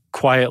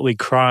quietly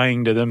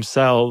crying to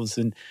themselves.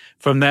 And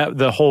from that,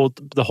 the whole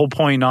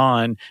point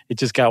on, it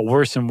just got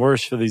worse and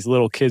worse for these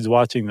little kids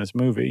watching this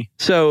movie.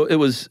 So it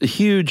was a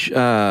huge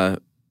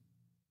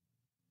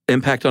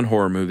impact on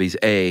horror movies.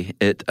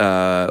 It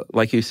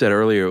like you said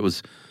earlier, it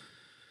was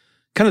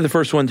kind of the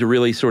first one to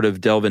really sort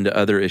of delve into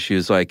other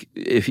issues. Like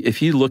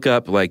if you look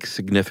up like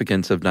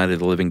significance of Night of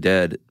the Living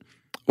Dead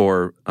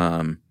or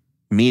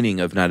meaning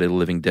of Night of the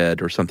Living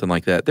Dead or something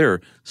like that, there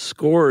are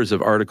scores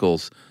of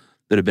articles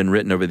that have been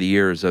written over the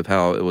years of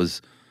how it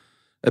was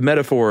a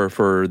metaphor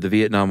for the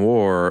Vietnam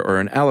War or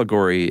an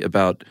allegory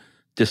about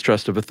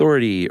distrust of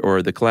authority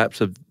or the collapse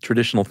of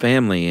traditional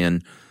family.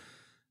 And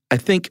I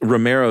think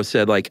Romero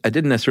said, like, I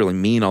didn't necessarily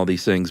mean all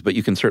these things, but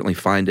you can certainly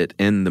find it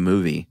in the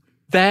movie.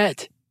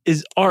 That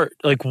is art.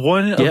 Like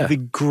one of the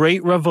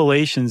great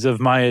revelations of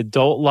my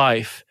adult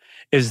life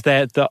is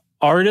that the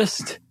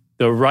artist,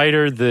 the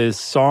writer, the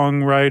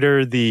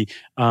songwriter, the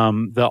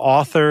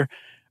author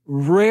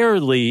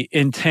rarely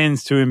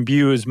intends to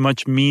imbue as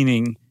much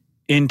meaning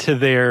into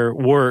their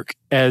work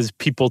as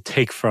people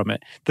take from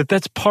it.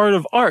 That's part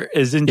of art,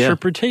 is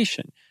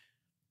interpretation.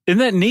 Isn't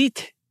that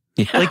neat?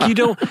 Yeah. Like you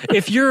don't,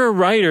 if you're a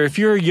writer, if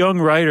you're a young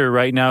writer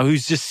right now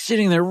who's just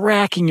sitting there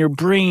racking your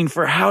brain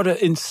for how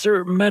to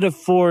insert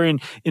metaphor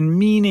and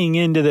meaning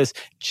into this,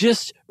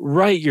 just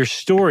write your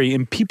story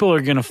and people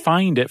are going to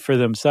find it for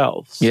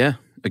themselves. Yeah,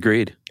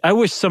 agreed. I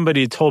wish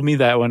somebody had told me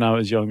that when I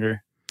was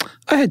younger.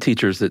 I had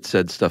teachers that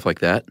said stuff like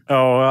that.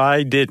 Oh,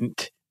 I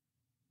didn't.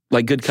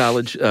 Like good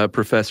college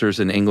professors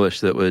in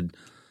English that would,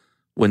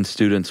 when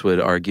students would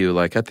argue,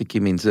 like, I think he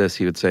means this,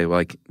 he would say,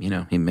 like, you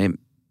know, he may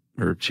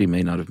or she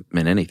may not have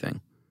meant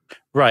anything.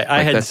 Right.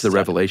 That's the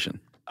revelation.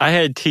 I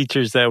had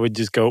teachers that would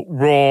just go,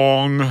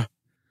 wrong.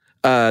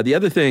 The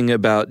other thing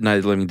about Night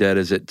of the Living Dead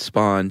is it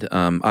spawned,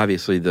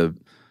 obviously, the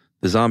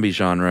zombie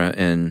genre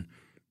and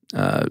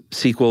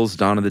sequels,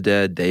 Dawn of the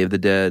Dead, Day of the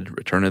Dead,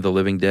 Return of the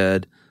Living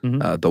Dead,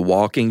 The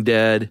Walking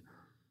Dead,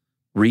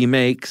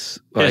 remakes.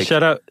 Like,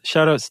 shout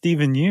out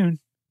Stephen Yeun.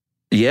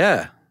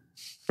 Yeah,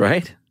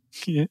 right?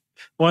 Yeah.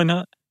 Why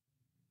not?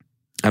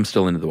 I'm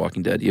still into The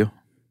Walking Dead. You?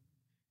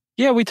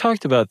 Yeah, we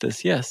talked about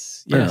this.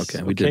 Yes.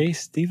 Okay, we did.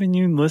 Stephen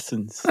Yeun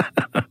listens.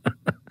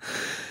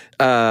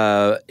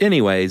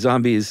 Anyway,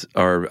 zombies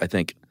are, I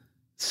think,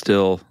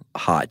 still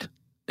hot,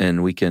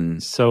 and we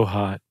can so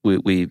hot.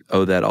 We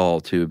owe that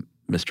all to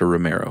Mr.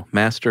 Romero,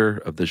 master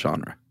of the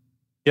genre.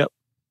 Yep.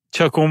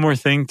 Chuck, one more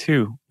thing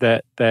too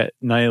that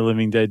Night of the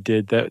Living Dead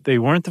did that they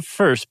weren't the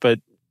first, but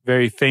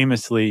very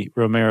famously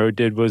Romero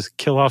did, was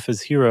kill off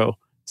his hero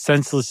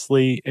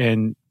senselessly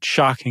and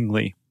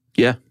shockingly.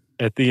 Yeah.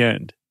 At the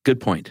end. Good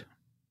point.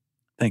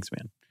 Thanks,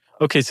 man.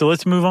 Okay, so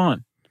let's move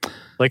on.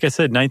 Like I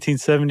said,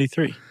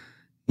 1973.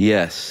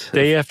 Yes.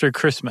 Day after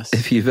Christmas.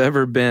 If you've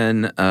ever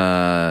been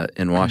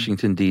in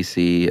Washington,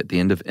 D.C., at the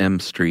end of M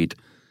Street,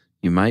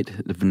 you might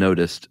have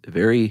noticed a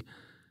very,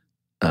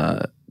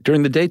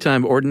 during the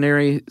daytime,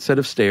 ordinary set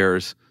of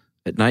stairs.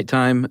 At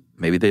nighttime,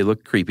 maybe they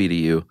look creepy to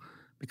you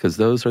because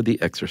those are the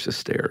Exorcist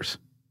stairs.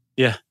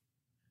 Yeah.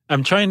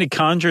 I'm trying to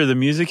conjure the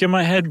music in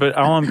my head, but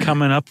all I'm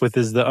coming up with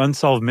is the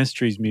Unsolved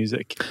Mysteries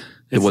music.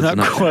 It's not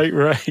quite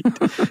right.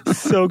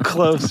 So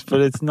close,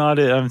 but it's not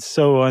it. I'm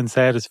so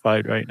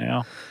unsatisfied right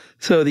now.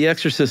 So The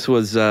Exorcist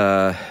was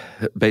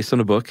based on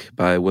a book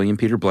by William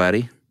Peter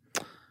Blatty,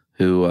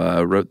 who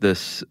wrote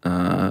this in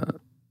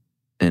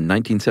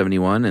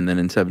 1971, and then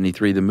in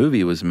 73 the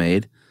movie was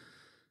made.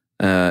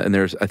 And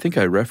there's, I think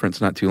I referenced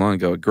not too long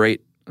ago, a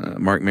great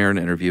Mark Maron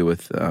interview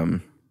with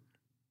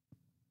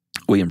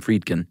William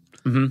Friedkin,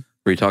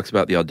 where he talks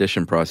about the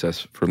audition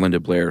process for Linda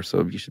Blair.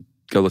 So you should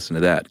go listen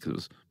to that because it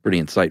was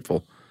pretty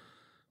insightful.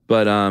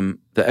 But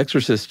The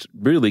Exorcist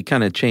really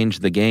kind of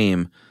changed the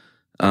game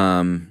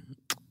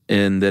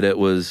in that it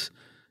was,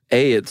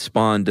 it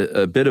spawned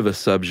a bit of a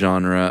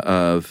subgenre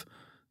of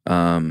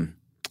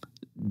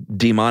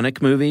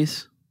demonic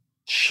movies.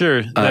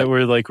 Sure, that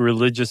were like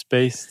religious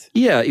based.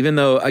 Yeah, even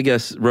though I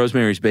guess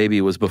Rosemary's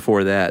Baby was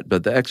before that,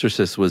 but The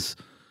Exorcist was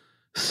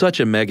such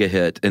a mega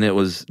hit, and it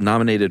was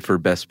nominated for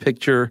Best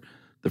Picture,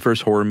 the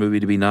first horror movie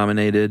to be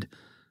nominated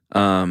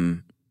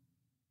for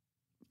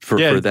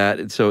that.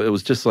 And so it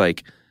was just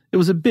like, it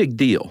was a big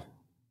deal.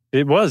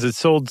 It was. It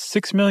sold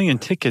 6 million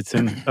tickets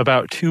in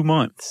about 2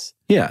 months.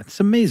 Yeah, it's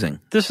amazing.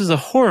 This is a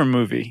horror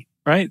movie,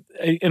 right?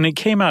 And it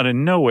came out of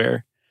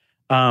nowhere.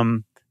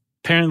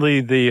 Apparently,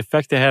 the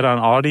effect it had on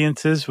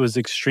audiences was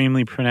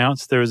extremely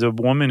pronounced. There was a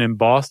woman in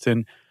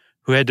Boston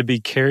who had to be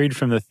carried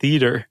from the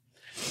theater,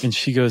 and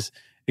she goes,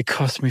 "It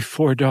cost me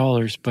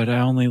 $4, but I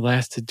only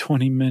lasted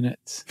 20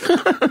 minutes."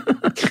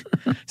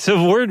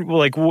 So word,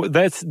 like,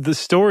 that's the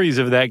stories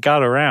of that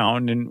got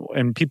around,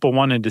 and people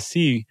wanted to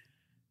see,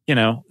 you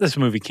know, this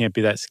movie can't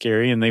be that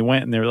scary. And they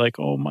went and they were like,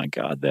 "Oh my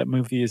God, that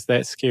movie is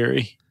that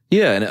scary."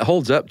 Yeah, and it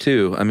holds up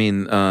too. I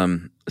mean,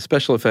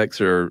 special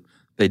effects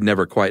they'd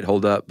never quite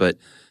hold up, but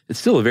it's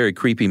still a very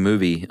creepy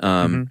movie.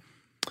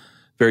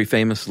 Very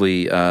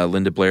famously,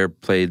 Linda Blair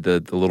played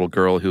the little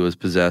girl who was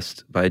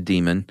possessed by a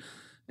demon,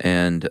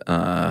 and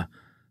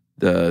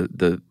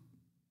the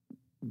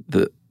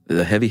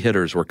heavy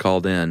hitters were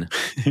called in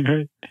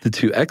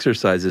to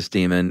exorcise this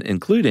demon,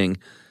 including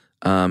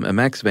a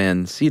Max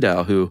van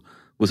Sydow, who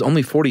was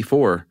only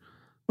 44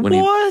 when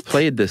he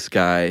played this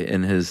guy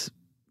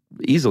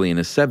easily in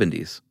his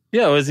 70s.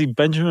 Yeah, was he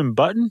Benjamin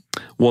Button?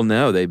 Well,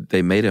 no,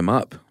 they made him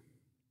up.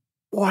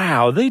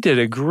 Wow, they did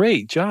a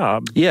great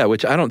job. Yeah,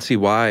 which I don't see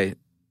why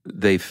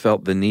they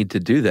felt the need to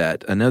do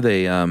that. I know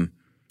they,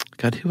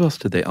 God, who else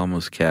did they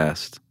almost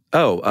cast?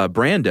 Oh,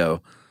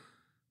 Brando.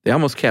 They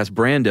almost cast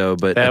Brando,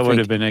 but that would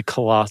have been a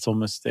colossal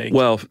mistake.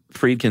 Well,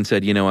 Friedkin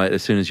said, you know what,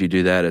 as soon as you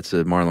do that, it's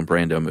a Marlon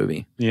Brando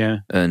movie. Yeah.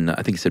 And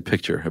I think he said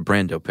a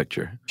Brando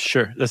picture.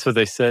 Sure, that's what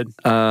they said.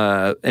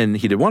 And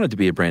he didn't want it to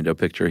be a Brando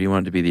picture. He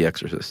wanted it to be The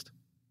Exorcist.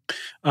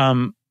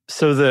 So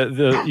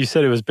you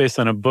said it was based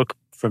on a book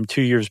from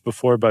 2 years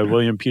before by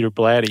William Peter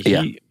Blatty.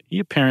 Yeah. He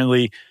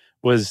apparently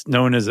was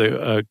known as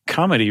a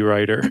comedy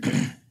writer,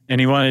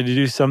 and he wanted to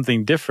do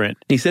something different.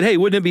 He said, "Hey,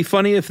 wouldn't it be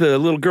funny if the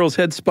little girl's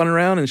head spun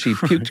around and she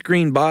puked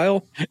green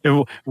bile?"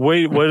 And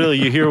wait till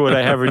you hear what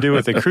I have her do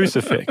with a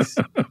crucifix.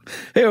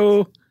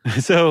 Hey-o.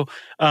 So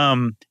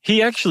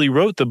he actually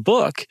wrote the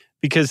book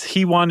because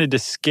he wanted to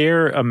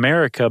scare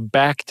America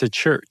back to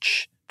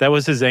church. That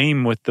was his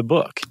aim with the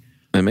book.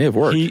 It may have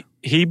worked.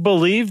 He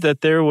believed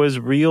that there was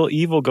real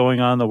evil going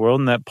on in the world,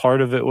 and that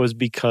part of it was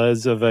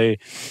because of a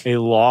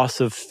loss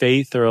of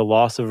faith or a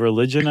loss of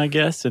religion, I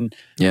guess. And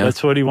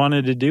that's what he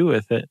wanted to do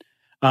with it.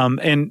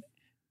 And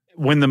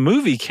when the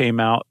movie came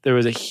out, there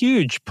was a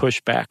huge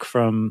pushback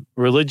from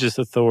religious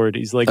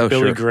authorities. Like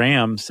Billy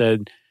Graham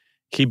said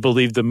he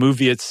believed the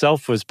movie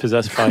itself was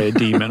possessed by a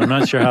demon. I'm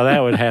not sure how that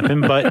would happen,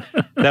 but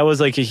that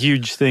was like a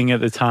huge thing at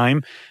the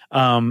time.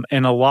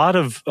 And a lot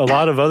of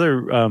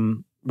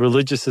other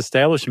religious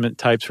establishment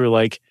types were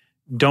like,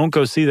 "Don't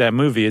go see that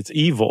movie; it's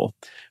evil."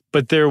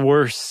 But there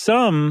were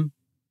some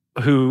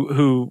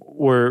who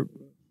were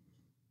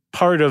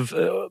part of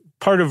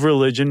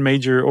religion,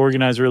 major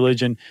organized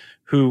religion,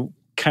 who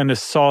kind of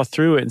saw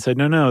through it and said,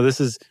 "No,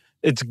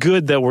 it's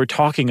good that we're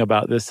talking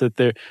about this.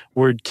 That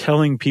we're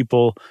telling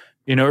people,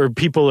 you know, or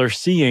people are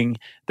seeing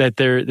that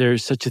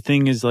there's such a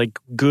thing as like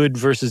good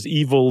versus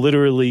evil,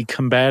 literally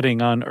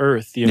combating on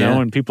earth, you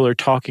know, and people are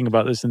talking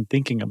about this and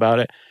thinking about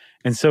it."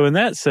 And so in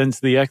that sense,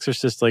 The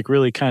Exorcist like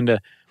really kind of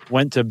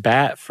went to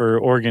bat for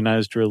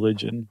organized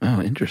religion.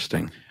 Oh,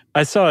 interesting.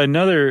 I saw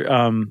another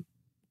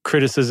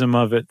criticism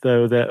of it,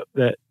 though,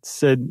 that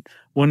said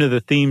one of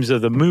the themes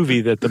of the movie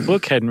that the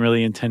book hadn't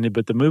really intended,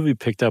 but the movie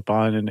picked up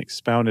on and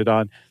expounded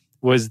on,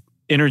 was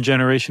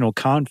intergenerational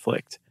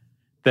conflict.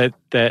 That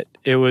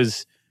it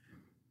was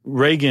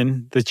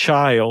Reagan, the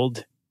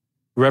child,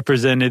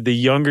 represented the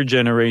younger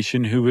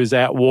generation who was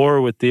at war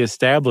with the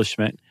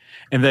establishment.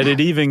 And that it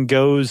even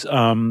goes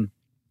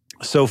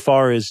so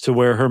far as to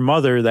where her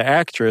mother, the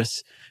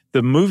actress,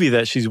 the movie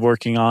that she's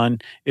working on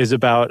is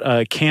about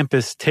a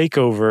campus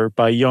takeover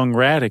by young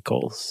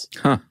radicals.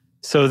 Huh.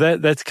 So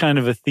that's kind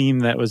of a theme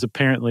that was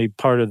apparently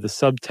part of the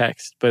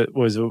subtext, but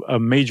was a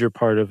major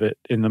part of it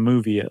in the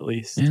movie, at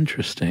least.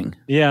 Interesting.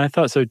 Yeah, I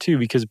thought so too,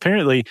 because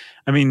apparently,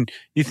 I mean,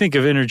 you think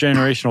of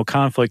intergenerational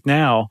conflict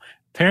now,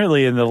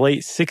 apparently in the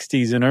late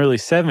 60s and early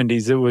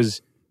 70s, it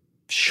was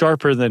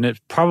sharper than it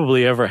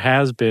probably ever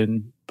has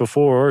been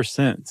before or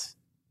since.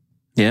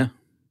 Yeah.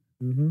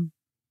 Mm-hmm.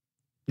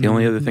 The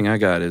only other thing I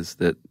got is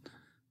that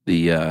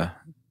the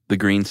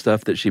green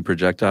stuff that she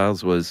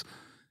projectiles was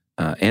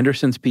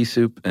Anderson's pea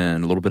soup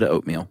and a little bit of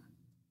oatmeal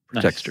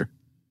for texture.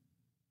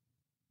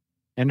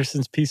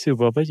 Anderson's pea soup.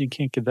 Well, I bet you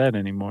can't get that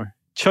anymore.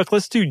 Chuck,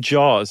 let's do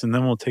Jaws and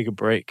then we'll take a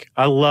break.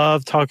 I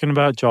love talking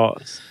about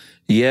Jaws.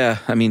 Yeah,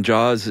 I mean,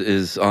 Jaws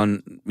is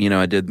on,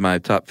 I did my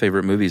top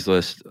favorite movies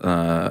list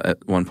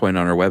at one point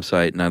on our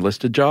website, and I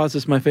listed Jaws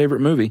as my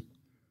favorite movie.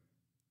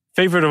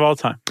 Favorite of all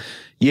time?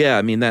 Yeah,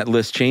 I mean, that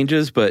list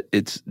changes, but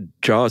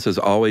Jaws is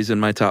always in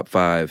my top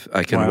 5.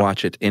 I can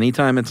watch it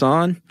anytime it's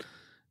on.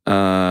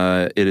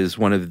 It is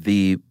one of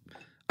the,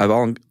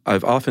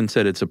 I've often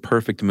said it's a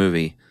perfect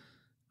movie.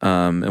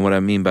 And what I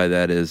mean by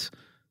that is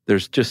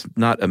there's just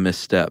not a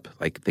misstep.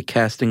 Like, the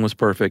casting was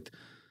perfect.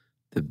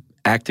 The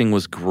acting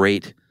was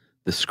great.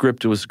 The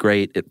script was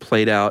great. It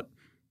played out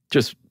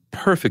just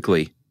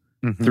perfectly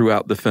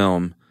throughout the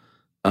film.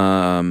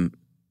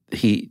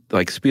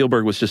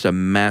 Spielberg was just a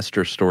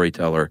master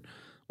storyteller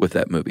with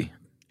that movie.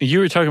 You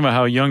were talking about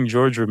how young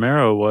George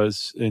Romero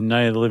was in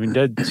Night of the Living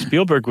Dead.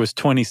 Spielberg was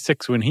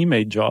 26 when he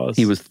made Jaws.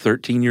 He was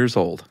 13 years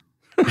old.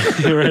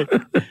 Right.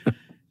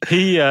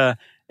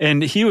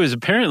 And he was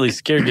apparently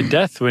scared to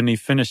death when he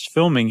finished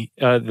filming.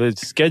 The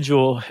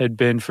schedule had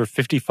been for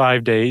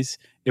 55 days.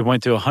 It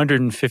went to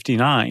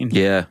 159.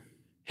 Yeah.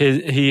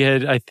 He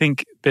had, I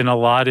think, been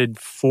allotted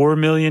 $4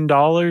 million.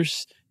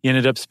 He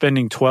ended up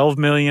spending $12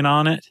 million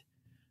on it.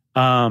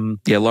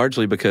 Yeah,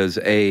 largely because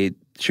A,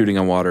 shooting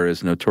on water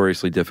is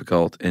notoriously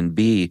difficult, and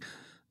B,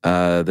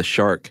 the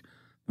shark,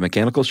 the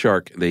mechanical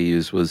shark they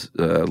used was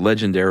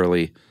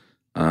legendarily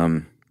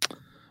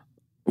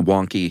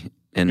wonky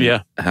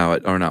in how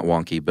it, or not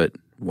wonky, but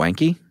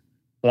wanky?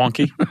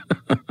 Wonky.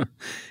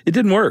 It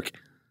didn't work.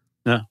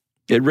 No.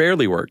 It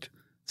rarely worked.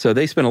 So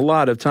they spent a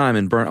lot of time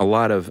and burnt a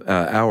lot of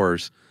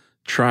hours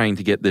trying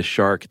to get this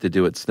shark to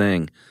do its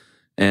thing.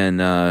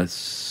 And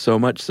so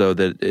much so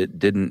that it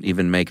didn't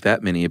even make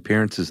that many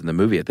appearances in the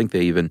movie. I think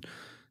they even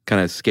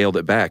kind of scaled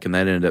it back, and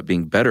that ended up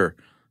being better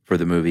for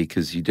the movie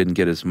because you didn't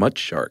get as much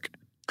shark.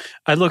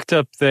 I looked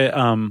up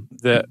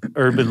the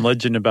urban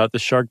legend about the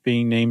shark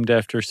being named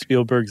after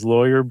Spielberg's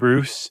lawyer,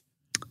 Bruce,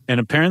 and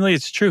apparently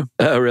it's true.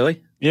 Oh,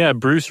 really? Yeah,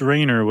 Bruce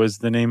Rayner was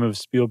the name of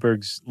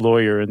Spielberg's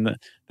lawyer, and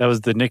that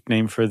was the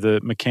nickname for the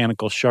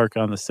mechanical shark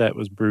on the set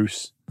was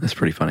Bruce. That's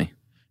pretty funny.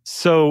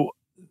 So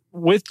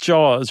with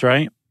Jaws,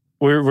 right?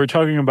 We're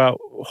talking about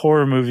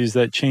horror movies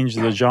that changed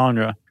the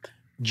genre.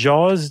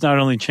 Jaws not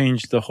only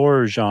changed the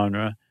horror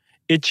genre,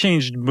 it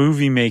changed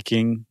movie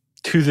making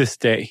to this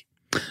day.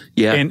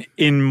 Yeah. And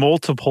in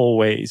multiple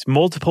ways,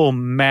 multiple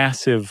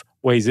massive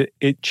ways.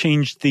 It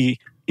changed the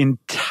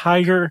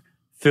entire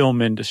film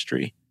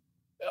industry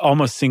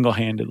almost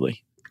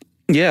single-handedly.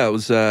 Yeah, it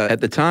was at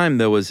the time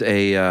there was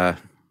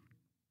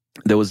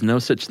no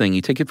such thing.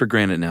 You take it for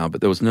granted now,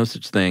 but there was no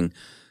such thing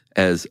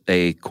as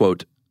a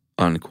quote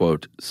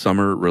unquote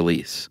summer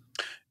release.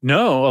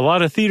 No, a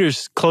lot of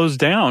theaters closed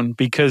down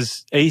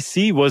because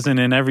AC wasn't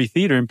in every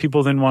theater and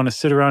people didn't want to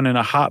sit around in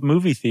a hot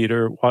movie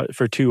theater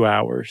for 2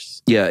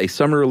 hours. Yeah, a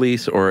summer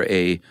release or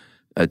a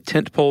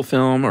tentpole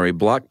film or a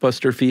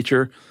blockbuster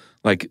feature.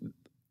 Like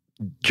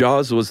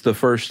Jaws was the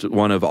first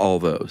one of all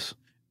those.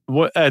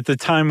 At the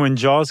time when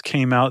Jaws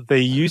came out,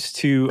 they used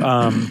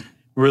to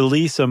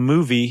release a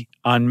movie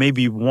on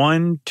maybe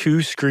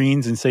 1-2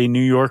 screens in, say,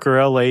 New York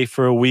or LA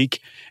for a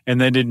week, and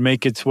then it'd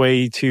make its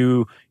way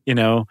to,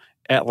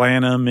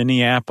 Atlanta,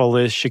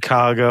 Minneapolis,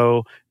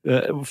 Chicago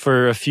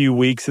for a few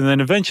weeks, and then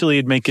eventually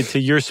it'd make it to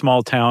your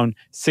small town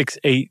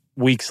 6-8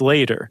 weeks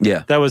later.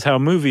 Yeah. That was how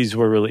movies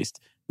were released.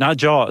 Not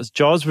Jaws.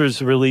 Jaws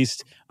was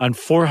released on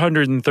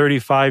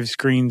 435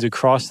 screens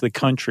across the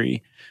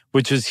country,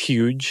 which is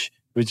huge,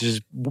 which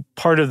is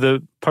part of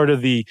the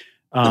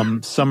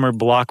summer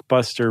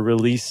blockbuster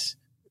release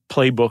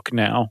playbook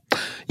now.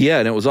 Yeah,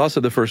 and it was also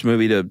the first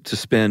movie to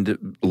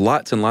spend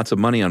lots and lots of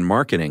money on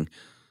marketing.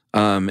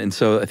 And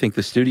so I think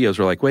the studios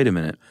were like, wait a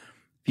minute,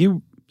 if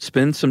you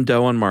spend some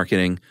dough on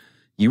marketing,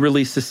 you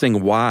release this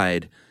thing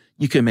wide,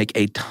 you can make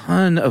a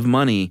ton of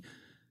money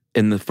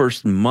in the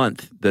first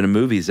month that a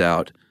movie's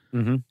out,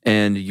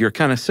 and you're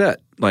kind of set.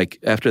 Like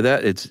after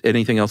that, it's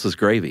anything else is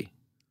gravy.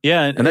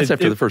 Yeah, and that's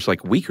after the first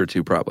week or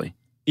two, probably.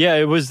 Yeah,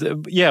 it was.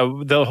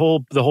 The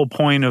whole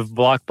point of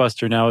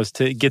Blockbuster now is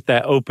to get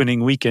that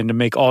opening weekend to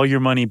make all your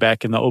money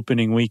back in the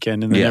opening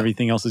weekend, and then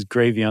everything else is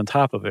gravy on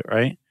top of it,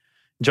 right?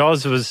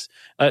 Jaws was.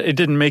 It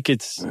didn't make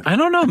its. I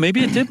don't know.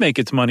 Maybe it did make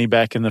its money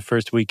back in the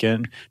first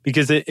weekend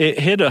because it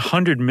hit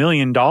 $100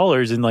 million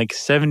in like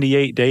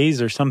 78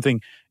 days or something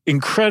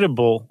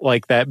incredible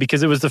like that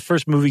because it was the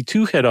first movie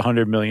to hit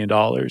 $100 million.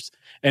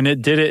 And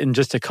it did it in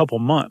just a couple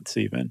months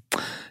even.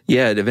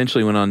 Yeah, it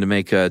eventually went on to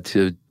make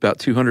to about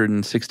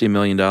 $260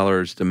 million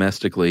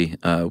domestically,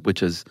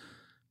 which is,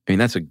 I mean,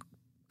 that's a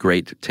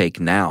great take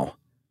now.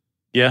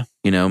 Yeah.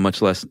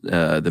 Much less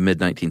the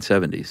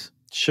mid-1970s.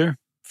 Sure.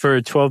 For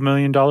a $12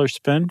 million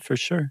spend, for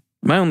sure.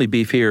 My only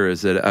beef here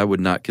is that I would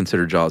not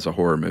consider Jaws a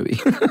horror movie.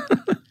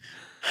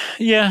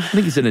 Yeah. I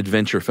think it's an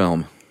adventure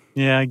film.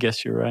 Yeah, I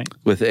guess you're right.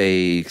 With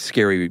a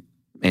scary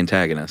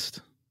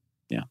antagonist.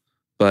 Yeah.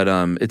 But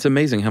it's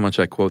amazing how much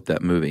I quote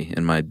that movie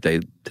in my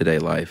day-to-day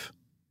life.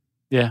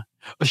 Yeah.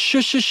 A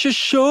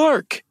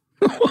shark.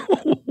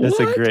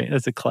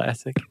 That's a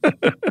classic.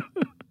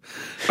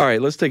 All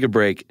right, let's take a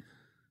break.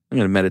 I'm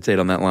going to meditate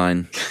on that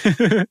line.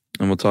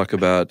 And we'll talk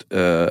about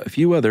a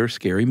few other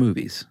scary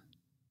movies,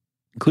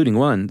 including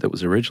one that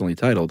was originally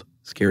titled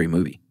Scary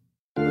Movie.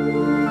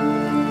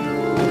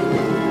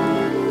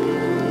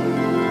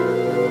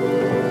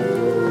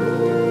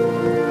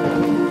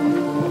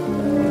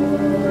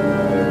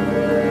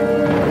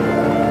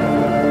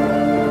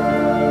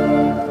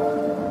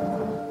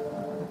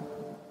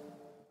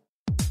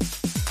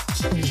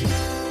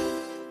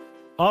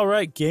 All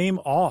right, game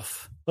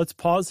off. Let's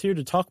pause here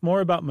to talk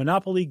more about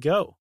Monopoly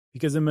Go.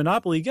 Because in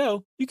Monopoly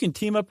Go, you can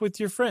team up with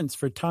your friends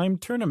for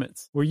timed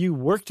tournaments where you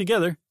work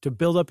together to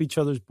build up each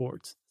other's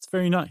boards. It's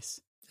very nice.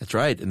 That's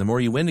right. And the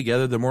more you win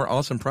together, the more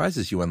awesome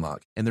prizes you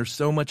unlock. And there's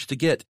so much to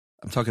get.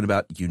 I'm talking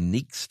about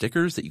unique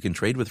stickers that you can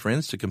trade with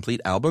friends to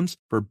complete albums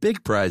for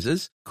big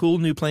prizes, cool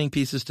new playing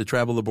pieces to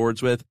travel the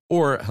boards with,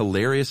 or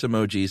hilarious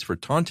emojis for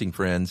taunting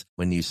friends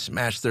when you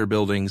smash their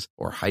buildings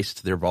or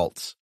heist their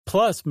vaults.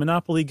 Plus,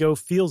 Monopoly Go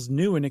feels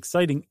new and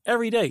exciting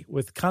every day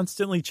with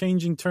constantly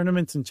changing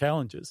tournaments and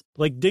challenges,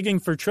 like digging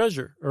for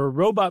treasure or a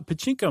robot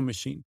pachinko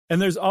machine.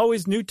 And there's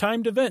always new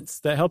timed events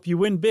that help you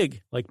win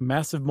big, like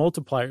massive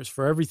multipliers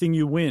for everything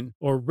you win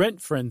or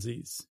rent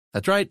frenzies.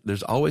 That's right.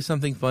 There's always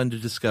something fun to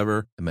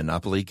discover in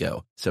Monopoly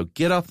Go. So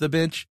get off the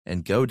bench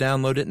and go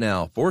download it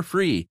now for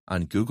free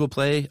on Google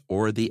Play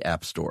or the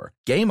App Store.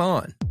 Game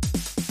on!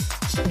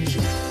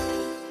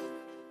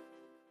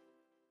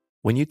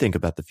 When you think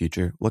about the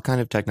future, what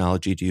kind of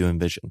technology do you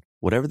envision?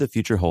 Whatever the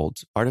future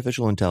holds,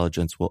 artificial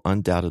intelligence will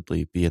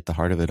undoubtedly be at the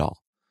heart of it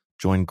all.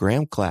 Join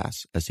Graham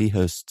Class as he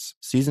hosts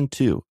Season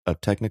 2 of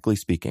Technically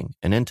Speaking,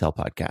 an Intel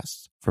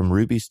podcast from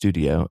Ruby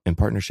Studio in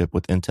partnership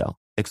with Intel.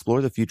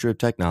 Explore the future of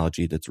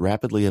technology that's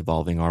rapidly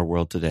evolving our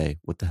world today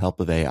with the help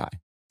of AI.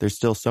 There's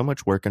still so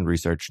much work and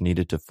research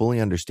needed to fully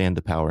understand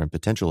the power and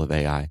potential of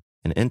AI,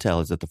 and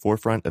Intel is at the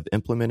forefront of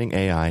implementing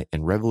AI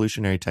and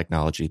revolutionary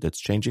technology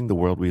that's changing the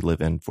world we live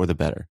in for the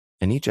better.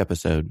 In each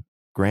episode,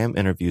 Graham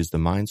interviews the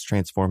minds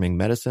transforming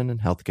medicine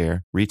and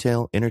healthcare,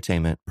 retail,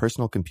 entertainment,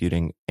 personal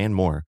computing, and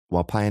more,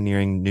 while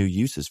pioneering new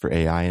uses for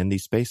AI in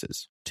these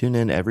spaces. Tune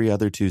in every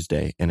other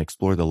Tuesday and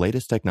explore the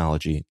latest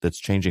technology that's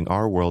changing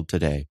our world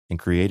today and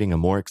creating a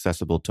more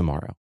accessible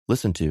tomorrow.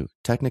 Listen to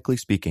Technically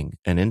Speaking,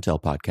 an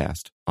Intel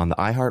podcast on the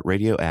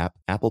iHeartRadio app,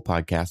 Apple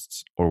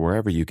Podcasts, or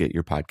wherever you get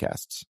your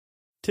podcasts.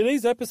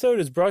 Today's episode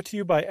is brought to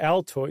you by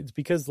Altoids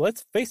because,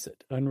 let's face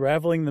it,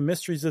 unraveling the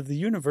mysteries of the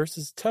universe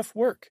is tough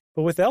work.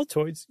 But with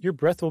Altoids, your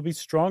breath will be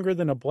stronger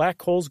than a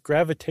black hole's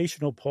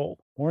gravitational pull,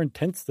 more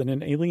intense than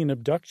an alien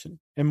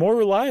abduction, and more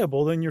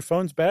reliable than your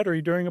phone's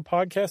battery during a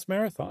podcast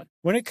marathon.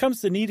 When it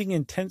comes to needing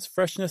intense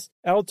freshness,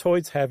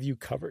 Altoids have you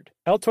covered.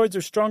 Altoids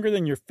are stronger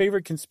than your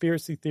favorite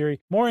conspiracy theory,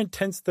 more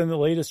intense than the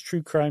latest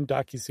true crime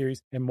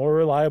docuseries, and more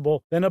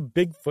reliable than a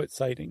Bigfoot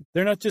sighting.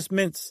 They're not just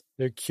mints,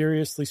 they're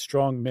curiously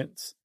strong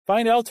mints.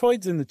 Find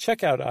Altoids in the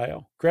checkout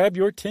aisle. Grab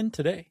your tin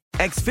today.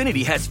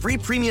 Xfinity has free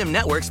premium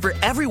networks for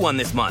everyone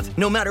this month,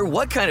 no matter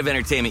what kind of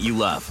entertainment you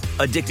love.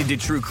 Addicted to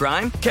true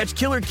crime? Catch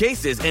killer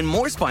cases and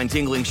more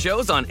spine-tingling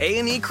shows on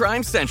A&E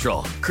Crime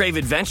Central. Crave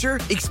adventure?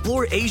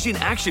 Explore Asian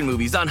action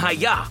movies on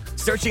Hi-Ya.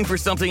 Searching for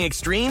something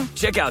extreme?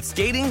 Check out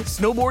skating,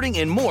 snowboarding,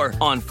 and more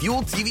on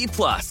Fuel TV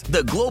Plus,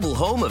 the global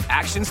home of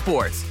action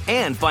sports.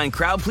 And find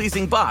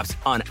crowd-pleasing bops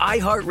on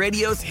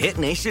iHeartRadio's Hit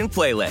Nation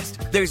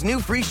playlist. There's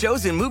new free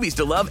shows and movies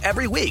to love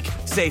every week.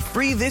 Say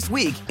free this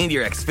week in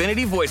your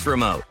Xfinity voice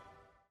remote.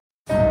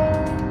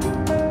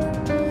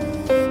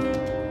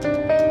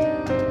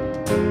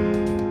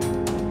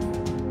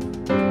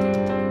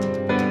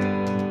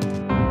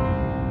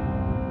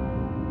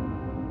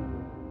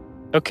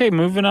 Okay,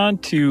 moving on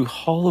to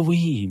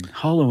Halloween.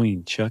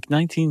 Halloween, Chuck.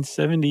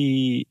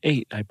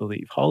 1978, I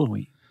believe.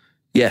 Halloween.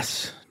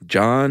 Yes,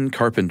 John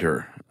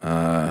Carpenter.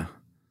 The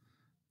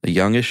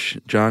youngish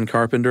John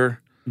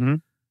Carpenter,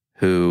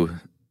 who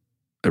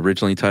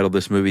originally titled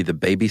this movie The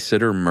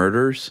Babysitter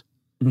Murders.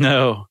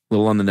 No. A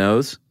little on the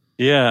nose.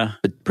 Yeah.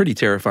 A pretty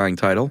terrifying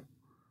title.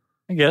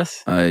 I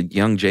guess.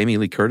 Young Jamie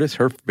Lee Curtis,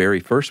 her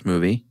very first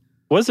movie.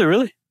 Was it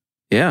really?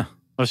 Yeah.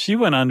 Well, she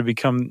went on to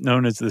become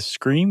known as the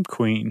Scream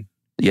Queen.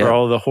 Yeah. For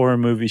all the horror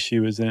movies she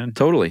was in.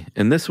 Totally.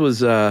 And this was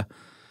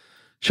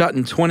shot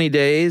in 20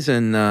 days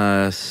in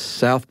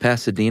South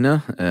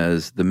Pasadena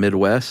as the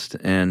Midwest.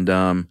 And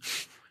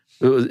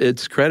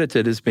it's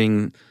credited as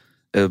being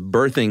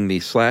birthing the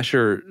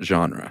slasher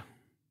genre.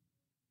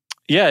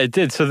 Yeah, it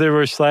did. So there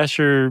were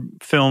slasher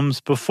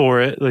films before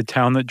it. The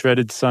Town That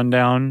Dreaded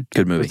Sundown.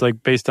 Good movie. It was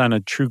like based on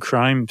a true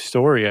crime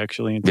story,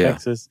 actually, in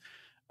Texas.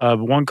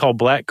 One called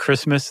Black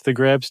Christmas, The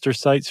Grabster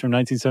Sites from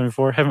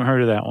 1974. Haven't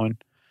heard of that one.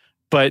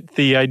 But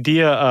the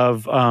idea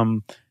of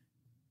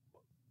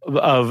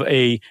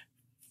a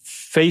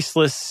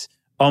faceless,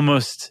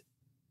 almost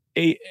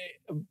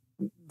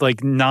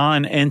like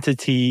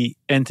non-entity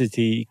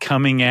entity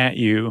coming at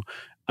you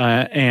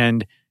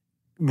and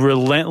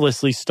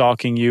relentlessly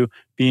stalking you,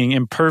 being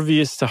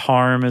impervious to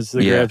harm, as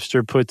the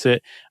Grabster puts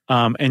it,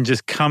 and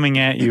just coming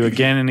at you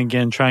again and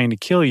again, trying to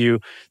kill you.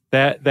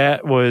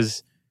 That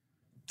was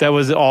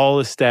all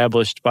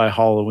established by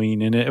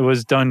Halloween, and it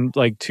was done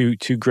like to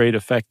great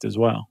effect as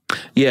well.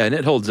 Yeah, and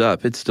it holds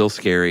up. It's still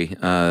scary.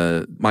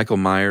 Michael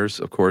Myers,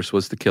 of course,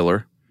 was the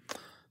killer.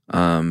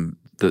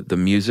 The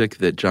music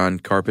that John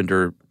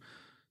Carpenter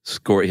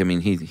scored, I mean,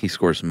 he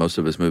scores most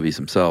of his movies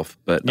himself,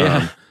 but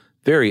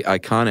very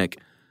iconic,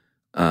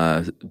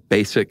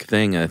 basic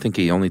thing. I think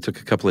he only took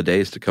a couple of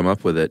days to come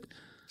up with it.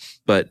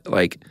 But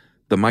like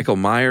the Michael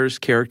Myers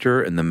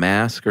character and the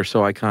mask are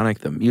so iconic.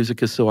 The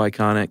music is so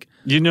iconic.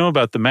 You know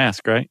about the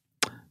mask, right?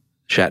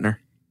 Shatner?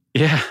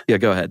 Yeah. Yeah,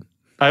 go ahead.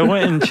 I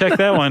went and checked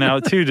that one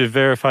out too to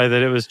verify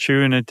that it was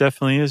true, and it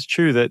definitely is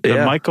true that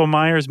the Michael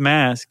Myers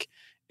mask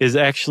is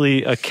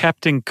actually a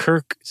Captain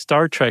Kirk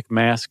Star Trek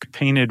mask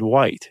painted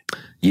white.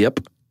 Yep.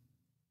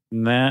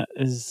 And that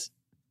is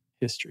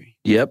history.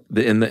 Yep.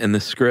 In the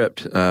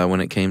script, when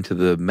it came to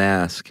the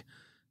mask,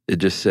 it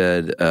just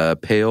said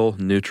pale,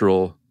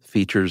 neutral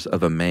features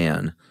of a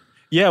man.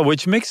 Yeah,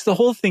 which makes the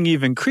whole thing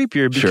even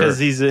creepier because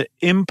he's an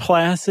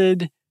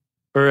implacid,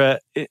 or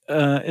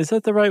is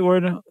that the right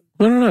word? I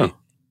don't know.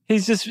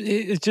 It's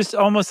just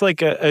almost like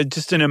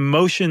just an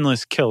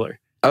emotionless killer.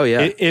 Oh,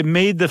 yeah. It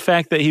made the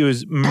fact that he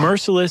was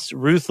merciless,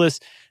 ruthless,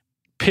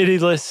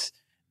 pitiless,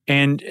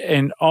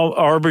 and all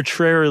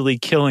arbitrarily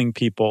killing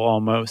people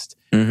almost,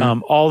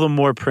 all the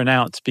more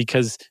pronounced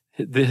because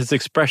his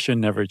expression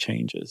never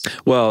changes.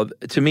 Well,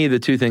 to me, the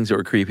two things that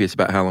were creepiest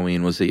about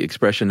Halloween was the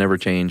expression never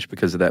changed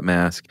because of that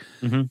mask,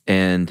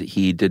 and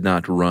he did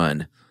not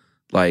run.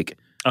 Like,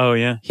 oh,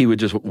 yeah. He would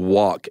just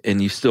walk,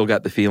 and you still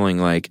got the feeling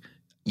like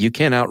you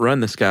can't outrun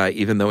this guy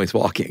even though he's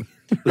walking.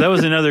 That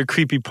was another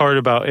creepy part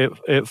about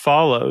It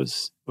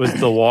Follows, was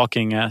the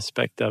walking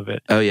aspect of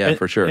it. Oh, yeah,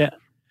 for sure.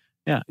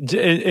 Yeah.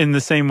 In the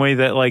same way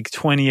that like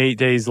 28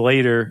 Days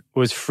Later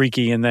was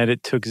freaky in that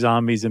it took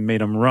zombies and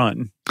made them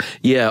run.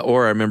 Yeah,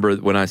 or I remember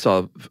when I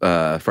saw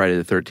Friday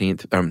the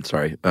 13th,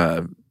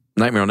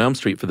 Nightmare on Elm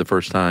Street for the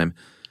first time,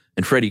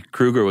 and Freddy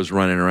Krueger was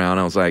running around.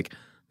 I was like,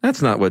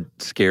 that's not what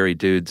scary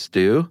dudes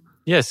do.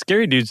 Yeah,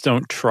 scary dudes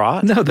don't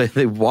trot. No,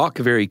 they walk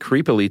very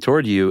creepily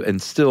toward you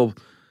and still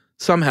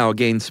somehow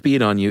gain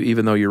speed on you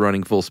even though you're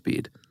running full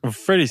speed. Well,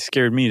 Freddy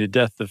scared me to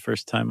death the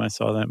first time I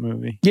saw that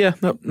movie. Yeah,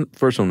 the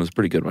first one was a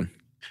pretty good one.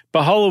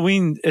 But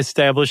Halloween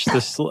established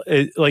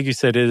like you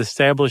said, it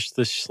established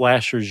the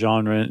slasher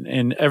genre,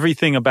 and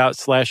everything about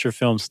slasher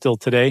films still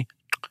today,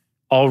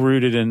 all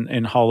rooted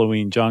in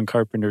Halloween, John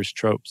Carpenter's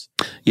tropes.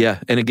 Yeah,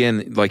 and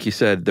again, like you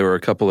said, there were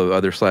a couple of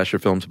other slasher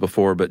films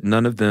before, but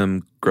none of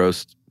them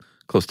grossed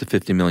close to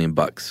 $50 million.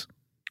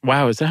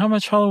 Wow, is that how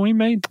much Halloween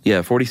made?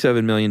 Yeah,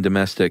 $47 million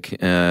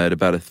domestic at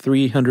about a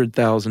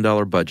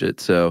 $300,000 budget.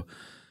 So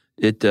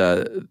it,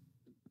 it's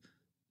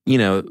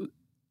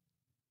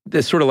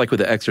sort of like with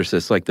The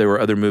Exorcist. Like there were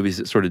other movies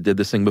that sort of did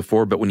this thing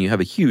before, but when you have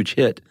a huge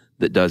hit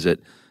that does it,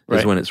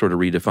 is when it sort of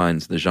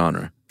redefines the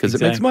genre because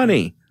it makes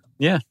money.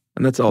 Yeah,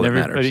 and that's all that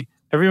matters.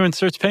 Everyone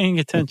starts paying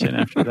attention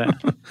after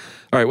that. All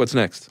right, what's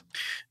next?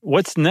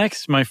 What's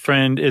next, my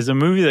friend, is a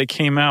movie that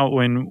came out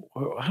when,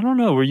 I don't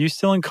know, were you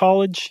still in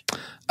college?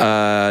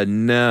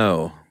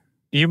 No.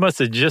 You must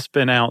have just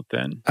been out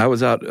then. I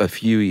was out a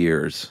few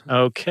years.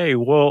 Okay,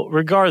 well,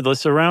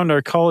 regardless, around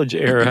our college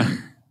era,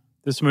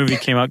 this movie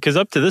came out. Because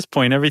up to this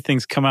point,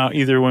 everything's come out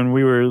either when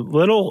we were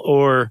little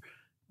or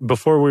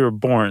before we were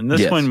born.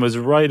 This one was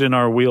right in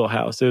our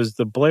wheelhouse. It was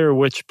the Blair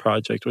Witch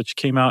Project, which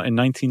came out in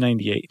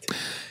 1998.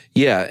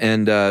 Yeah,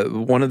 and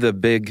one of the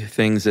big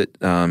things that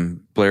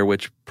Blair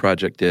Witch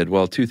Project did,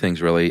 well, two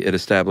things really. It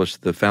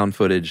established the found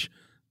footage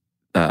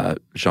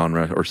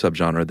genre or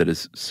subgenre that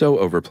is so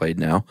overplayed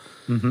now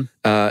in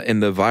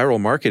the viral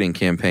marketing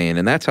campaign,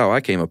 and that's how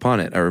I came upon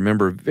it. I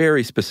remember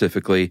very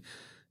specifically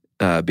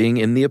being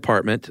in the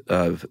apartment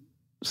of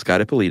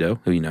Scott Ippolito,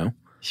 who you know.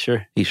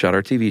 Sure. He shot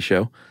our TV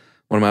show,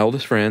 one of my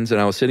oldest friends,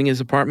 and I was sitting in his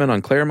apartment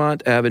on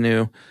Claremont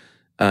Avenue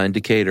in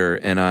Decatur,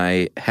 and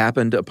I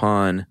happened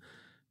upon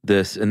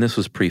this, and this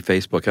was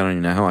pre-Facebook. I don't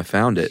even know how I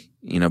found it,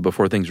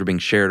 before things were being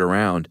shared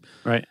around.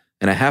 Right.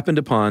 And I happened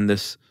upon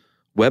this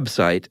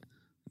website,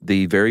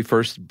 the very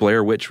first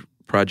Blair Witch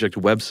Project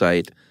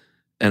website,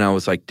 and I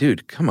was like,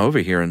 dude, come over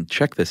here and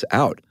check this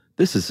out.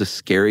 This is the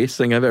scariest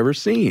thing I've ever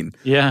seen.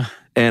 Yeah.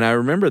 And I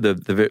remember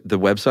the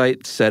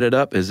website set it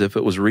up as if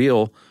it was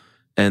real,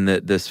 and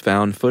that this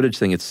found footage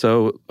thing, it's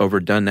so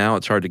overdone now,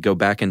 it's hard to go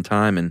back in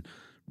time and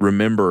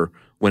remember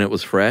when it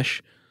was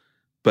fresh.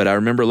 But I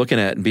remember looking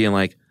at it and being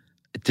like,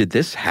 did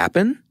this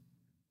happen?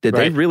 Did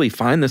they really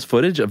find this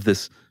footage of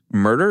this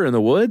murder in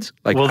the woods?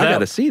 Like, I got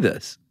to see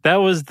this. That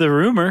was the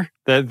rumor,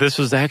 that this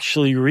was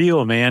actually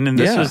real, man. And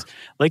this was,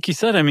 like you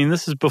said, I mean,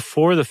 this is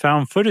before the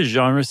found footage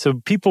genre.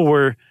 So people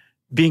were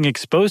being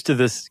exposed to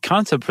this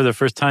concept for the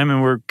first time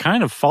and were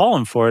kind of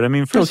falling for it. I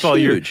mean, first of all,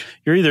 you're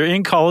either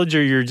in college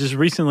or you're just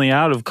recently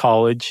out of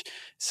college.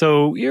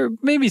 So you're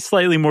maybe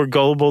slightly more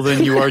gullible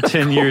than you are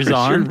 10 years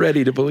on. You're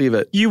ready to believe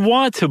it. You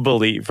want to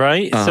believe,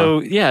 right?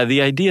 So yeah,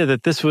 the idea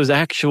that this was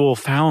actual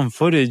found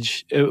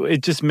footage,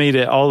 it just made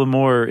it all the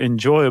more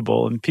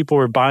enjoyable and people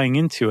were buying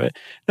into it.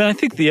 Then I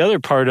think the other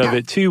part of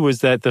it too was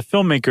that the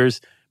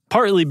filmmakers,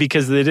 partly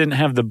because they didn't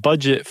have the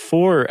budget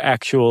for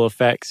actual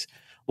effects,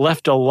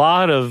 left a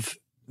lot of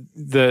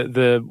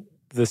the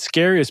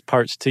scariest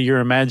parts to your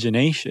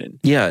imagination.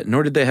 Yeah,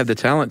 nor did they have the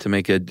talent to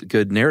make a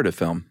good narrative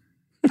film.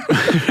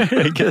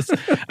 I guess.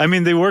 I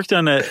mean, they worked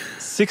on a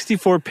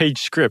 64-page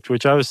script,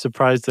 which I was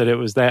surprised that it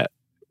was that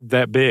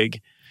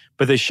big.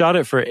 But they shot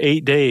it for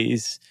 8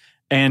 days.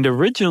 And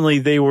originally,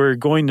 they were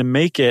going to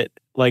make it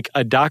like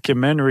a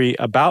documentary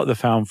about the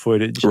found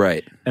footage.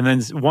 Right. And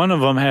then one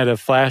of them had a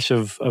flash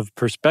of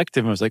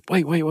perspective and was like,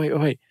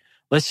 wait.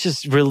 Let's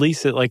just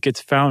release it like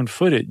it's found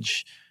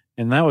footage.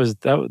 And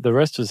the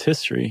rest was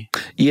history.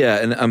 Yeah,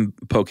 and I'm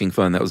poking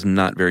fun. That was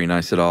not very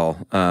nice at all.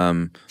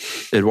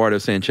 Eduardo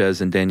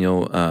Sanchez and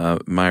Daniel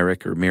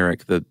Myrick,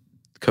 the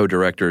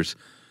co-directors,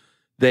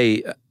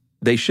 they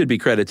should be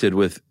credited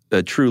with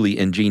a truly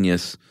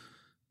ingenious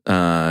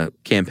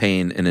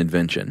campaign and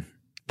invention.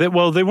 They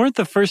weren't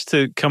the first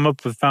to come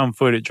up with found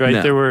footage, right?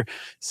 No. There were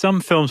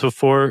some films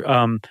before.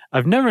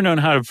 I've never known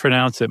how to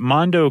pronounce it.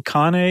 Mondo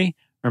Cane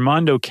or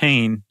Mondo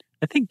Cane.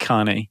 I think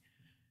Cane.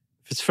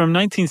 It's from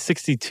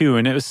 1962,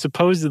 and it was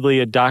supposedly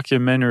a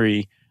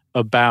documentary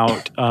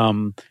about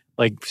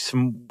like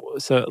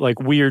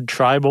weird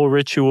tribal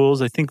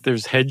rituals. I think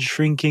there's head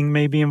shrinking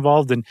maybe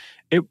involved, and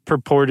it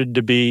purported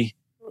to be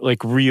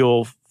like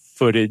real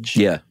footage.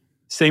 Yeah.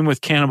 Same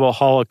with Cannibal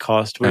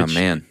Holocaust, which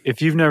if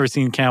you've never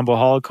seen Cannibal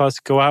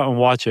Holocaust, go out and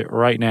watch it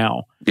right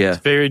now. Yeah.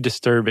 It's very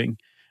disturbing.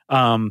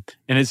 And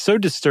it's so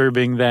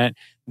disturbing that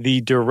the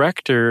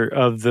director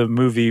of the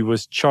movie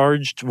was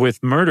charged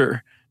with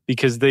murder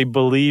because they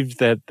believed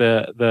that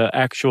the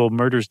actual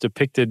murders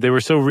depicted, they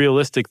were so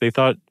realistic, they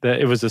thought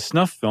that it was a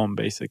snuff film,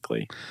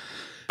 basically.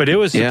 But it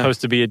was supposed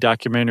to be a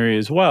documentary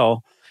as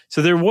well.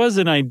 So there was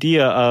an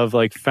idea of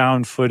like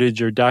found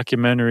footage or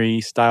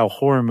documentary-style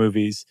horror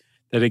movies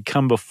that had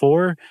come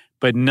before,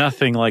 but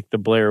nothing like the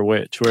Blair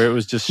Witch, where it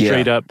was just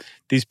straight up,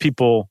 these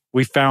people,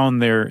 we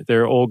found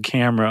their old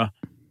camera,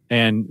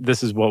 and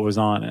this is what was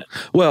on it.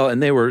 Well,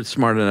 and they were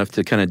smart enough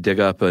to kind of dig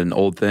up an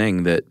old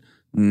thing that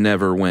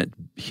never went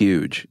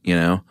huge, you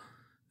know? And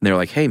they're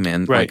like, hey,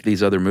 man, like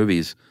these other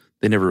movies,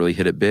 they never really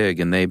hit it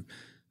big. And it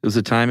was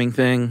a timing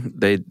thing.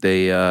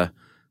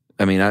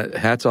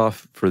 Hats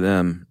off for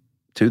them,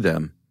 to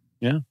them.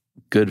 Yeah.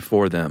 Good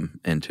for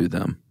them and to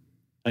them.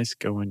 Nice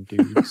going,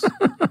 dudes.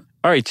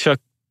 All right, Chuck,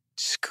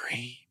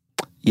 Scream.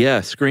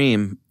 Yeah,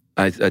 Scream.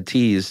 I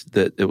teased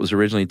that it was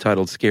originally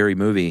titled Scary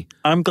Movie.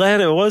 I'm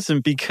glad it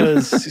wasn't,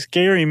 because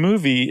Scary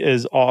Movie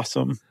is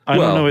awesome. I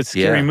don't know what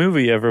Scary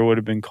Movie ever would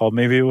have been called.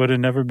 Maybe it would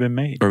have never been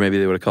made. Or maybe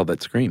they would have called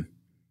that Scream.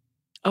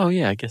 Oh,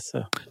 yeah, I guess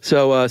so.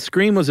 So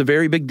Scream was a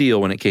very big deal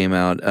when it came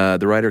out.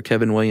 The writer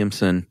Kevin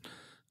Williamson,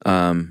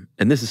 and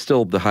this is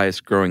still the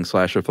highest growing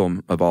slasher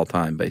film of all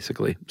time,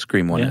 basically.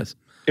 Scream 1 is.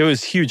 It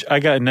was huge. I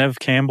got Neve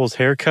Campbell's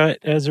haircut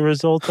as a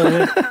result of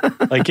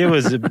it. Like, it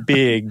was a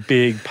big,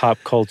 big pop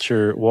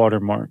culture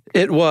watermark.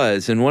 It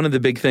was. And one of the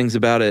big things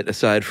about it,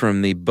 aside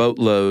from the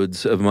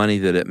boatloads of money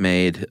that it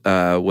made,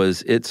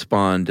 was it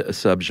spawned a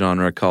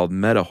subgenre called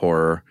meta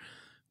horror,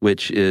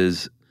 which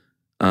is,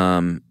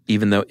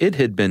 even though it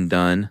had been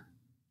done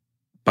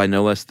by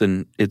no less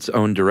than its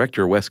own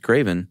director, Wes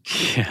Craven,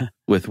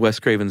 with Wes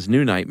Craven's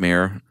New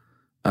Nightmare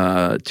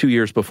 2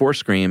 years before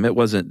Scream, it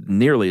wasn't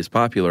nearly as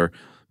popular.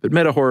 But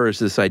meta horror is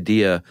this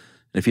idea, and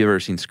if you've ever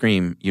seen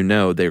Scream, you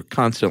know they're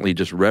constantly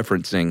just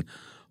referencing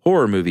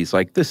horror movies.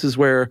 Like, this is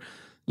where,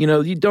 you know,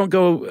 you don't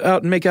go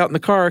out and make out in the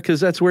car because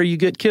that's where you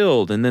get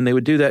killed. And then they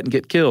would do that and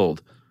get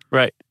killed.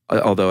 Right.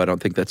 Although I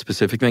don't think that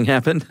specific thing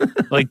happened.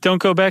 Like,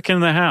 don't go back in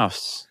the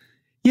house.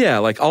 Yeah,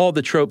 like all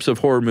the tropes of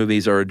horror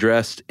movies are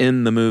addressed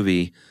in the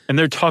movie. And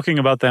they're talking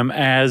about them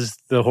as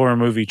the horror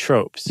movie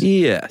tropes.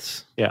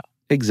 Yes. Yeah.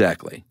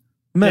 Exactly.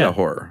 Meta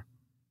horror.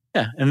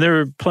 Yeah, and there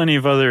were plenty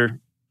of other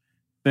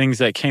things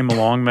that came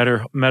along,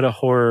 meta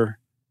horror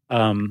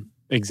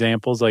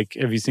examples. Like,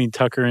 have you seen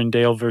Tucker and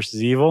Dale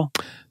versus Evil?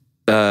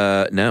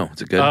 No,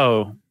 it's a good.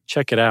 Oh,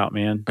 check it out,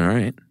 man. All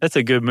right. That's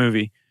a good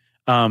movie.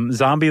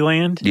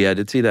 Zombieland. Yeah, I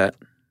did see that.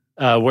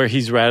 Where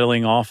he's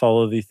rattling off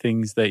all of the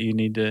things that you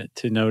need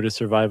to know to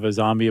survive a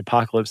zombie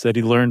apocalypse that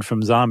he learned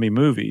from zombie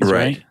movies,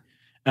 right?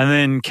 And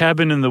then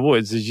Cabin in the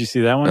Woods. Did you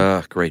see that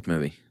one? Great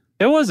movie.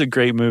 It was a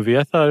great movie.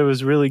 I thought it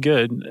was really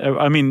good.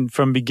 I mean,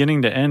 from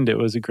beginning to end, it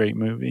was a great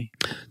movie.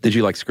 Did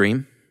you like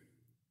Scream?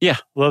 Yeah,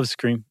 love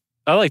Scream.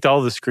 I liked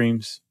all the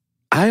Screams.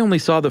 I only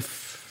saw the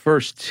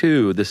first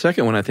two. The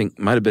second one, I think,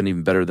 might have been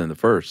even better than the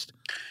first.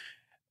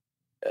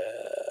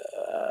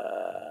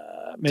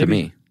 Maybe. To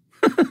me.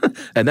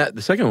 And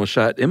the second one was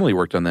shot, Emily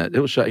worked on that. It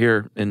was shot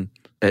here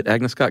at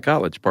Agnes Scott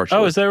College, partially.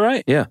 Oh, is that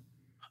right? Yeah.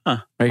 Huh.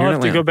 Right here I'll in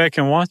have to Atlanta. go back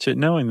and watch it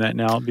knowing that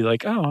now. I'll be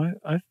like, oh,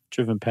 I've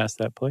driven past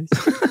that place.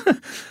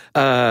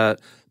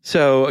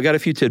 So I got a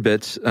few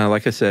tidbits.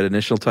 Like I said,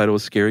 initial title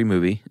was Scary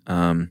Movie.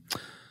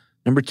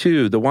 Number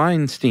 2, the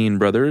Weinstein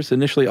brothers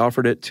initially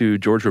offered it to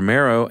George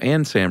Romero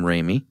and Sam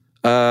Raimi.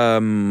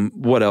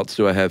 What else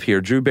do I have here?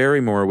 Drew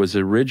Barrymore was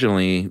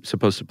originally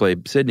supposed to play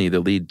Sydney,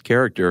 the lead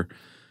character.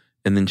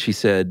 And then she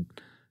said,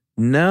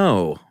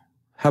 no,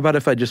 how about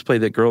if I just play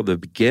that girl at the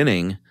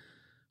beginning,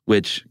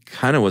 which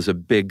kind of was a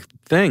big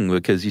thing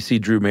because you see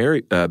Drew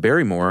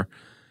Barrymore,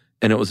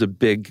 and it was a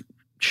big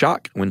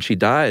shock when she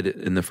died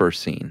in the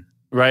first scene.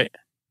 Right.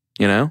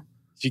 You know?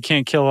 You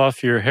can't kill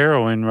off your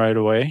heroine right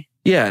away.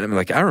 Yeah, and I'm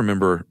like, I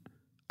remember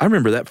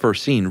that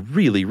first scene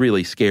really,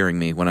 really scaring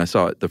me when I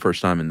saw it the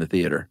first time in the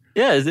theater.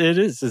 Yeah, it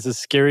is. It's a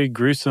scary,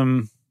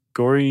 gruesome,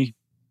 gory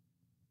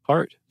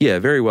part. Yeah,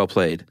 very well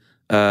played.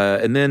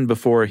 And then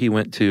before he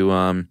went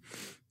to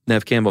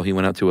Nev Campbell, he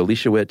went out to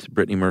Alicia Witt,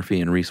 Brittany Murphy,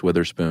 and Reese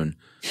Witherspoon.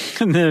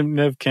 And then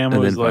Nev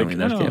Campbell was like,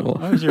 Nev Campbell.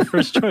 That was your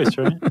first choice,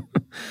 right?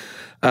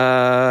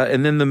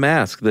 And then the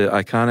mask, the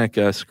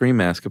iconic Scream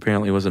mask,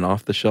 apparently was an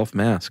off-the-shelf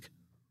mask.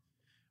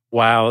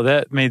 Wow,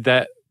 that made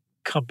that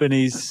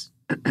company's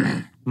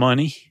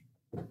money.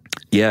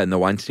 Yeah, and the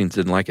Weinsteins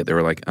didn't like it. They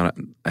were like, I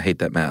hate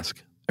that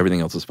mask. Everything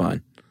else is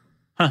fine.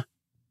 Huh.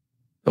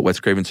 But Wes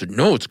Craven said,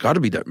 no, it's got to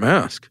be that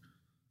mask.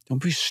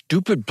 Don't be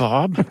stupid,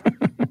 Bob.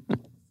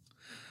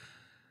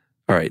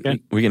 All right,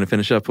 Okay. we're going to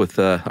finish up with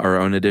our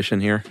own edition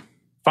here.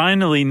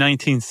 Finally,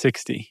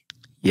 1960.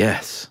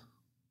 Yes.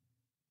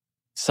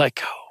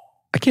 Psycho.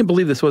 I can't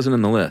believe this wasn't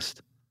in the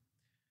list.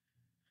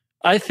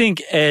 I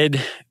think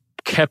Ed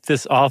kept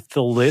this off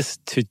the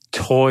list to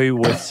toy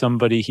with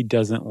somebody he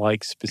doesn't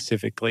like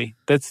specifically.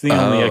 That's the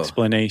only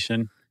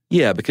explanation.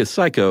 Yeah, because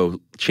Psycho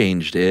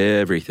changed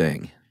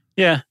everything.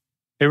 Yeah,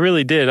 it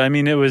really did. I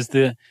mean,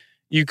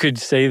 you could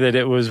say that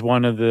it was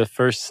one of the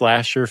first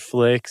slasher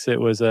flicks. It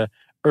was a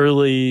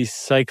early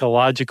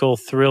psychological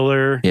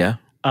thriller. Yeah.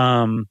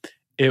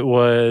 It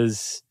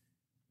was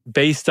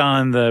based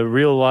on the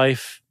real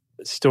life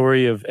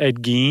story of Ed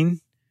Gein.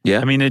 Yeah.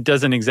 I mean, it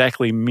doesn't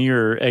exactly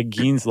mirror Ed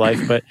Gein's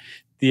life, but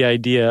the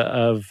idea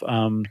of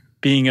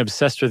being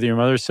obsessed with your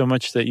mother so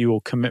much that you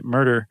will commit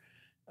murder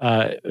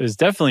is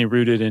definitely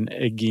rooted in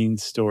Ed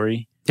Gein's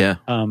story. Yeah.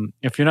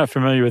 If you're not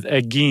familiar with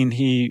Ed Gein,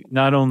 he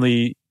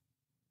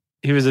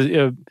was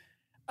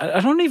I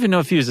don't even know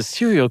if he was a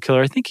serial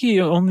killer. I think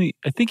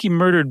he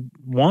murdered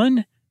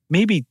one,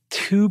 maybe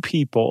two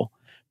people,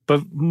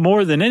 but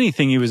more than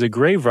anything, he was a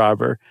grave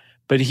robber.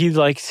 But he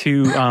liked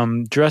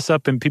to dress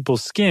up in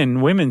people's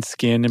skin, women's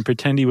skin, and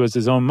pretend he was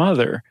his own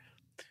mother,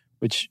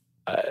 which,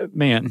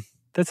 man,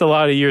 that's a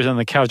lot of years on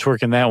the couch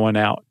working that one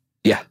out.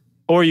 Yeah.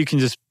 Or you can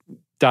just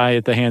die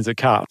at the hands of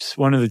cops,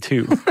 one of the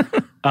two.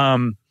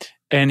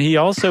 And he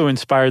also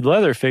inspired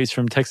Leatherface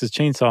from Texas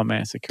Chainsaw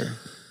Massacre.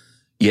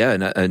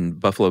 Yeah, and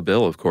Buffalo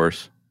Bill, of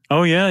course.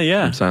 Oh,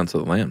 yeah. From Silence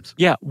of the Lambs.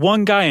 Yeah,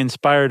 one guy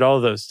inspired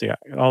all those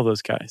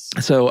guys.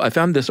 So I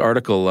found this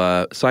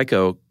article,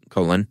 Psycho,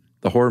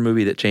 the horror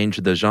movie that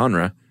changed the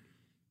genre,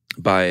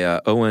 by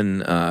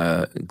Owen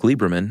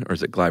Gleiberman, or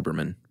is it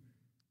Gleiberman?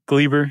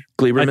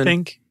 Gleiberman, I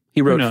think.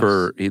 He wrote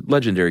for,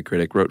 legendary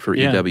critic, wrote for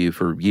EW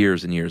for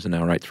years and years, and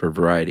now writes for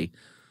Variety.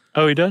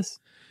 Oh, he does?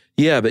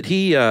 Yeah, but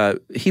he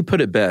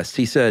put it best.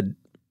 He said,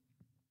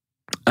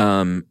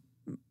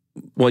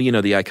 well, you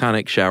know, the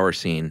iconic shower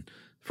scene,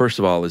 first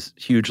of all, is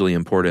hugely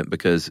important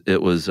because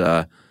it was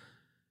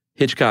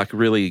Hitchcock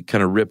really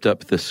kind of ripped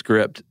up the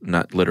script,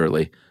 not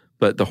literally,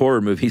 but the horror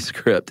movie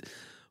script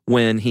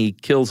when he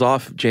kills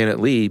off Janet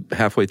Leigh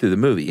halfway through the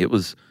movie. It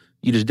was,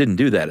 you just didn't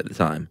do that at the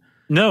time.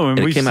 No, and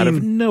it came out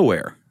of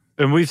nowhere.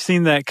 And we've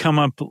seen that come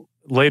up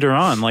later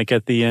on, like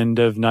at the end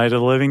of Night of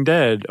the Living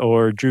Dead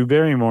or Drew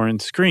Barrymore in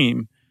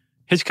Scream.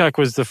 Hitchcock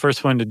was the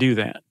first one to do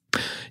that.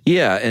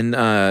 Yeah, and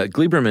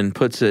Gleiberman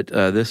puts it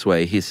this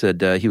way. He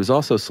said he was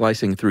also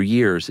slicing through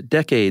years,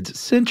 decades,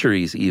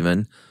 centuries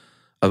even,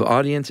 of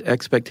audience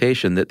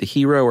expectation that the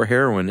hero or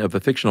heroine of a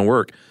fictional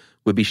work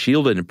would be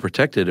shielded and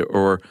protected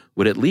or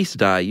would at least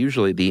die,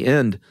 usually at the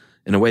end,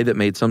 in a way that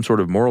made some sort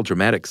of moral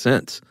dramatic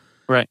sense.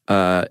 Right.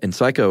 In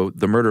Psycho,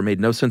 the murder made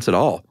no sense at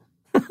all.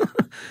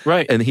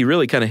 Right. And he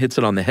really kind of hits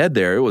it on the head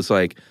there. It was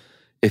like,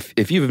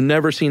 if you've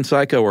never seen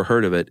Psycho or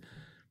heard of it,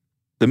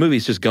 the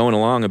movie's just going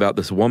along about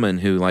this woman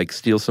who like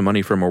steals some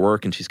money from her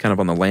work and she's kind of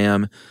on the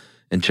lam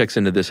and checks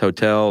into this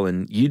hotel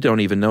and you don't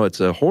even know it's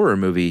a horror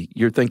movie.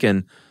 You're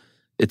thinking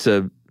it's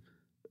a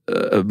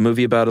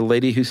movie about a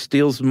lady who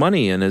steals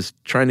money and is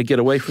trying to get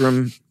away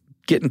from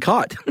getting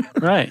caught.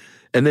 Right.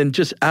 And then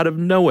just out of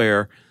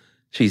nowhere,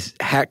 she's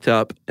hacked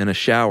up in a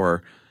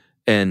shower.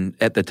 And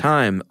at the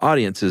time,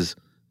 audiences,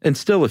 and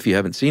still if you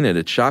haven't seen it,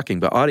 it's shocking,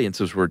 but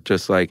audiences were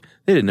just like,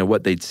 they didn't know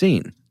what they'd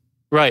seen.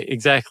 Right,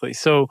 exactly.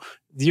 So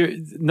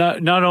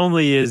not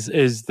only is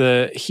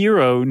the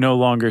hero no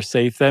longer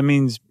safe, that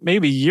means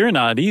maybe you're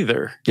not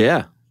either.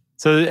 Yeah.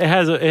 So it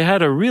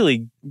had a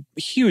really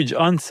huge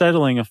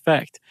unsettling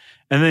effect.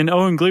 And then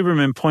Owen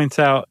Gleiberman points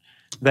out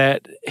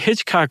that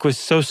Hitchcock was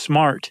so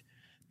smart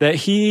that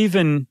he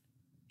even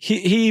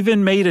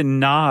made a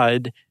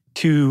nod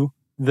to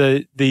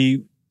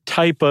the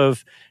type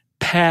of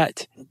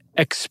pat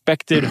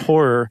expected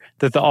horror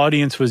that the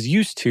audience was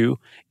used to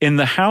in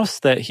the house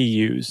that he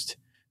used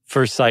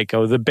for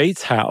Psycho, the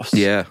Bates house.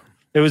 Yeah.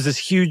 It was this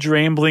huge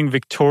rambling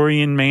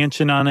Victorian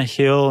mansion on a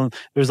hill. And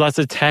there was lots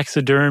of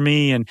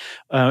taxidermy, and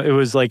it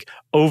was like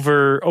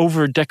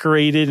over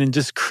decorated and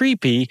just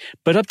creepy.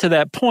 But up to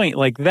that point,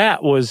 like,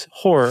 that was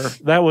horror.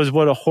 That was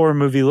what a horror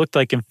movie looked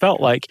like and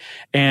felt like.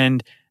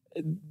 And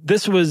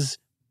this was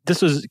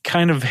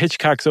kind of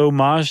Hitchcock's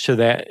homage to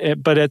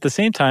that. But at the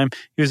same time,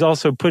 he was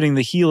also putting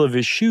the heel of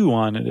his shoe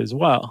on it as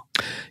well.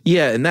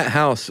 Yeah, and that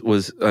house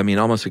was, I mean,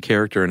 almost a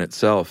character in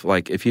itself.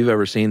 Like, if you've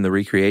ever seen the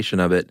recreation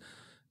of it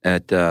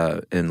at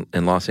in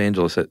Los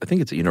Angeles, I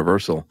think it's at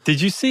Universal.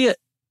 Did you see it?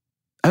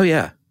 Oh,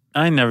 yeah.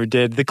 I never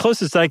did. The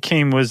closest I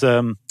came was,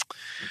 I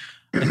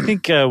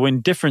think when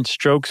Different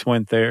Strokes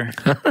went there.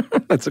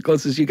 That's the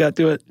closest you got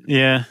to it?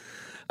 Yeah.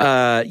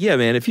 Yeah,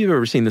 man, if you've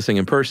ever seen this thing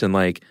in person,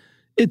 like,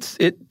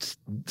 it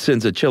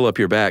sends a chill up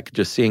your back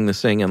just seeing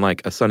this thing in,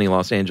 like, a sunny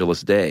Los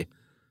Angeles day.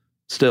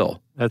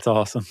 Still. That's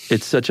awesome.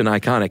 It's such an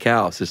iconic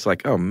house. It's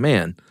like, oh,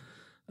 man,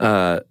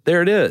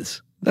 there it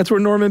is. That's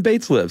where Norman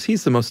Bates lives.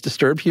 He's the most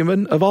disturbed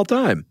human of all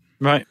time.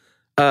 Right.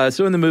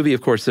 So in the movie,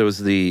 of course, there was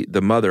the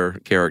mother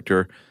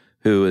character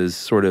who is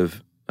sort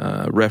of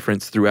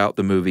referenced throughout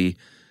the movie,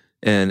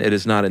 and it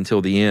is not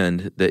until the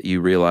end that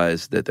you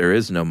realize that there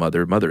is no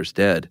mother. Mother's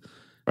dead.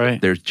 Right.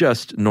 There's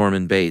just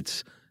Norman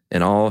Bates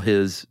and all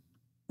his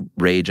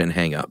rage and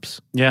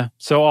hang-ups. Yeah.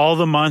 So all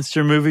the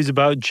monster movies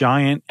about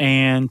giant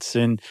ants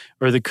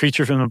or the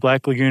creature from the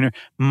Black Lagoon are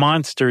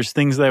monsters,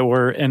 things that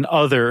were an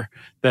other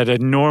that a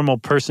normal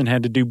person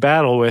had to do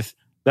battle with,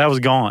 that was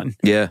gone.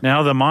 Yeah.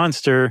 Now the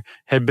monster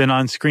had been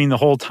on screen the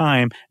whole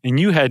time and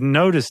you hadn't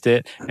noticed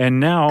it. And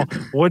now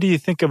what do you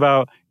think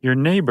about your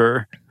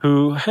neighbor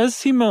who has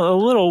seemed a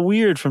little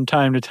weird from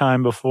time to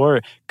time before?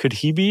 Could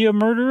he be a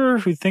murderer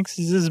who thinks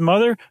he's his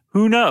mother?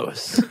 Who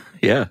knows?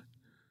 Yeah.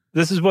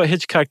 This is what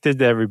Hitchcock did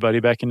to everybody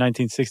back in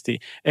 1960.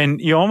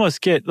 And you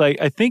almost get, like,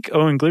 I think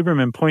Owen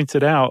Gleiberman points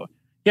it out.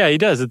 Yeah, he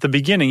does. At the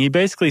beginning, he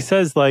basically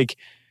says, like,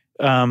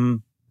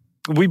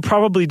 we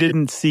probably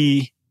didn't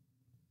see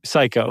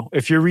Psycho.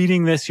 If you're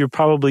reading this, you're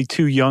probably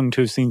too young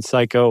to have seen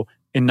Psycho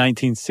in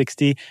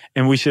 1960,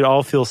 and we should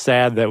all feel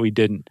sad that we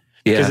didn't.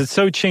 Yeah. Because it's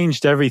so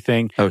changed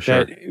everything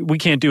that we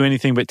can't do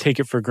anything but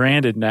take it for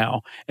granted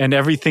now. And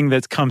everything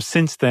that's come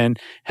since then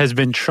has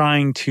been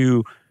trying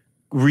to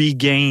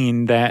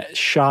regain that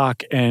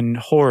shock and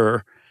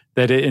horror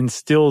that it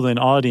instilled in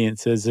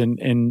audiences.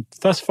 And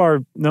thus far,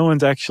 no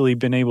one's actually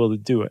been able to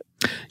do it.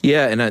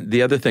 Yeah, and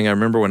the other thing, I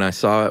remember when I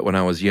saw it when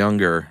I was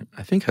younger,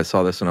 I think I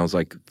saw this when I was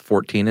like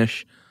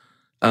 14-ish,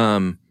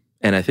 and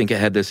I think it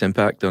had this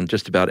impact on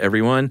just about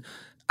everyone.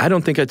 I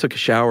don't think I took a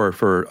shower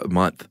for a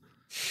month.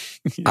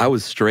 I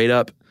was straight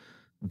up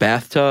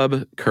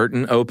bathtub,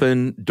 curtain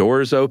open,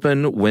 doors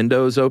open,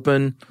 windows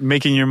open.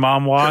 Making your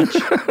mom watch?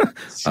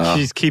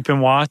 She's keeping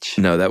watch?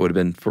 No, that would have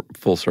been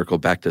full circle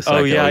back to Psycho.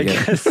 Oh, yeah, again.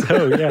 I guess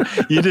so, yeah.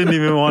 You didn't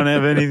even want to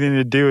have anything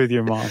to do with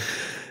your mom.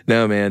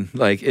 No, man.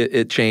 Like,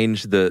 it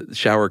changed the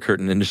shower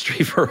curtain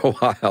industry for a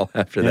while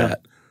after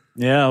that.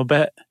 Yeah, I'll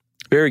bet.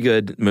 Very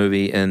good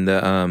movie. And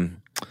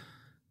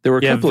there were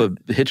a couple of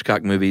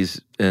Hitchcock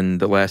movies in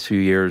the last few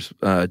years,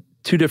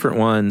 two different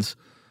ones.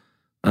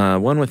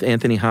 One with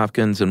Anthony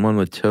Hopkins and one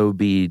with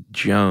Toby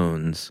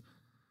Jones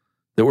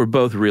that were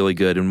both really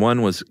good. And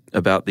one was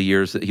about the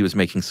years that he was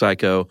making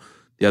Psycho.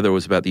 The other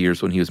was about the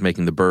years when he was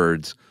making The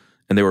Birds.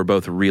 And they were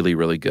both really,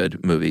 really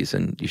good movies,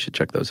 and you should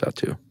check those out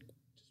too.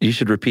 You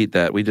should repeat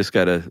that. We just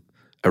got a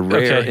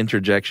rare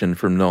interjection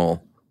from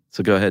Noel.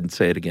 So go ahead and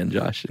say it again,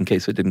 Josh, in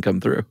case it didn't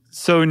come through.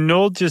 So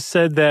Noel just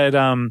said that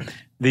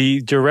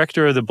the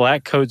director of The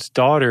Black Coat's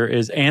daughter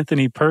is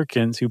Anthony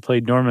Perkins, who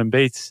played Norman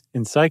Bates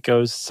in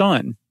Psycho's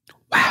son.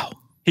 Wow.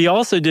 He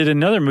also did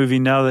another movie,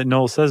 now that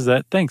Noel says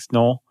that. Thanks,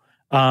 Noel.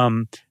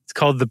 It's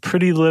called The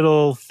Pretty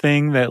Little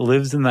Thing That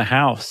Lives in the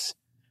House,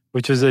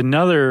 which was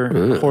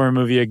another horror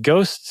movie, a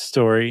ghost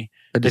story.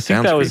 I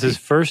think that was his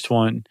first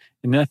one.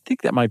 And I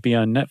think that might be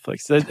on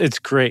Netflix. It's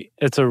great.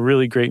 It's a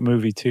really great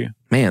movie, too.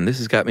 Man, this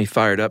has got me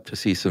fired up to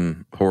see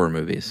some horror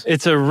movies.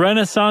 It's a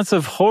renaissance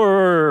of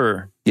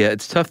horror. Yeah,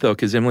 it's tough, though,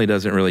 because Emily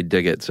doesn't really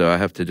dig it, so I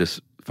have to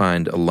just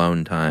find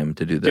alone time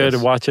to do this. Go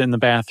to watch it in the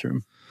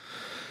bathroom.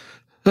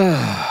 All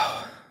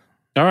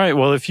right,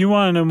 well, if you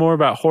want to know more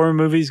about horror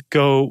movies,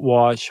 go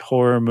watch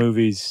horror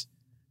movies.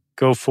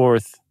 Go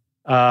forth.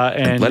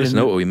 And let us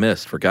know what we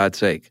missed, for God's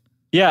sake.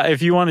 Yeah,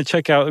 if you want to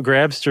check out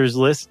Grabster's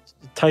list,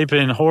 type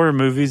in horror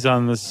movies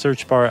on the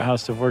search bar at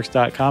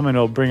howstuffworks.com, and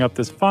it'll bring up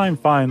this fine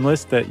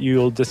list that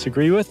you'll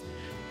disagree with.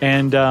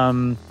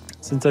 And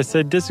since I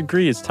said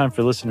disagree, it's time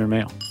for listener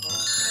mail.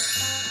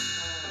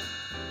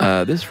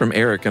 This is from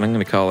Eric, and I'm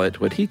going to call it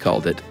what he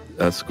called it,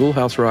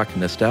 Schoolhouse Rock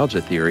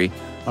nostalgia theory.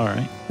 All right.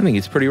 I think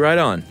he's pretty right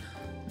on.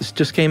 This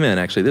just came in,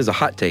 actually. This is a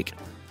hot take.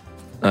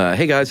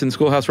 Hey, guys, in the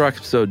Schoolhouse Rock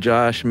episode,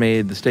 Josh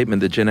made the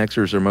statement that Gen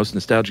Xers are most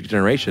nostalgic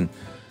generation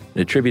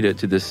and attribute it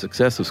to the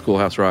success of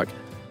Schoolhouse Rock.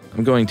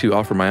 I'm going to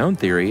offer my own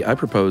theory. I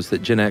propose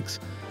that Gen X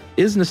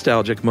is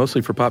nostalgic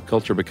mostly for pop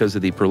culture because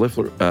of the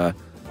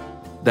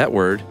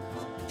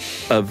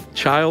of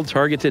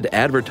child-targeted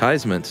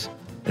advertisements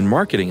and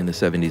marketing in the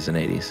 70s and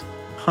 80s.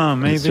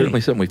 Maybe. It's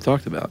certainly something we've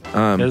talked about.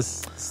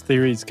 This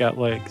theory's got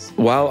legs.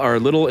 While our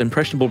little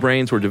impressionable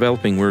brains were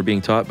developing, we were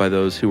being taught by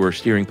those who were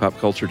steering pop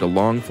culture to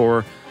long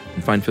for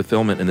and find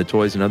fulfillment in the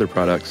toys and other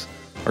products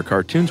our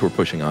cartoons were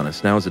pushing on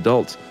us. Now as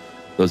adults,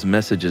 those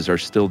messages are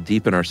still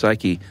deep in our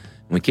psyche,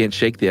 and we can't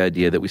shake the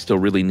idea that we still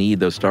really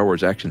need those Star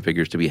Wars action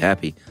figures to be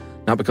happy.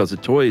 Not because the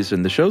toys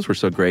and the shows were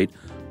so great,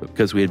 but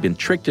because we had been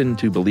tricked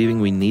into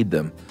believing we need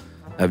them.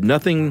 I have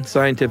nothing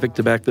scientific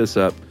to back this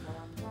up.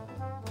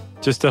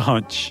 Just a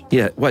hunch.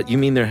 Yeah, what? You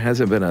mean there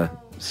hasn't been a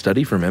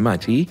study from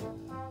MIT?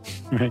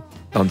 Right.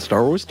 On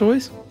Star Wars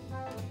toys?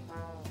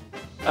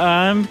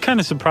 I'm kind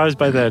of surprised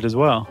by that as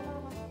well.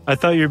 I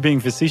thought you were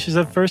being facetious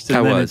at first,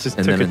 and then it just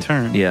took a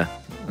turn. Yeah.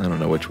 I don't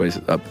know which way's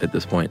up at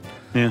this point.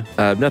 Yeah.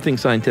 Nothing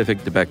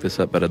scientific to back this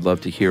up, but I'd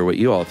love to hear what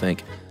you all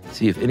think.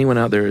 See if anyone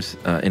out there is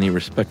any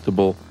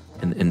respectable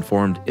and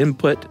informed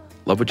input.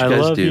 Love what you guys do.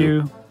 I love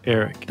you,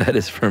 Eric. That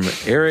is from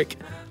Eric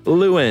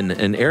Lewin.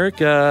 And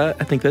Eric, I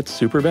think that's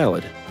super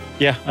valid.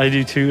 Yeah, I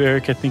do too,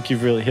 Eric. I think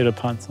you've really hit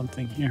upon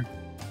something here.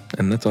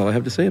 And that's all I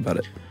have to say about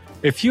it.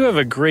 If you have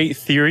a great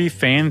theory,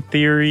 fan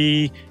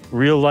theory,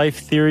 real life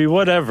theory,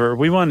 whatever,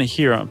 we want to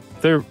hear them.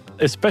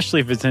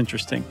 Especially if it's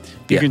interesting.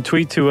 You can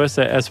tweet to us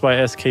at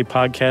SYSK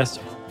Podcast.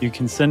 You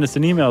can send us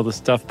an email to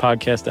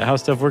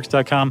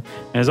stuffpodcast@howstuffworks.com.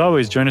 And as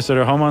always, join us at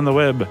our home on the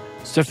web,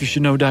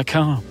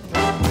 stuffyoushouldknow.com.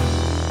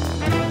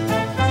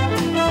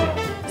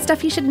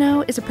 Stuff You Should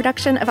Know is a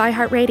production of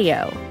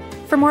iHeartRadio.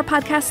 For more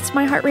podcasts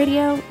from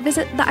iHeartRadio,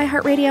 visit the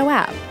iHeartRadio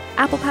app,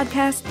 Apple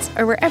Podcasts,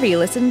 or wherever you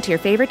listen to your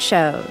favorite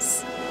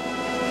shows.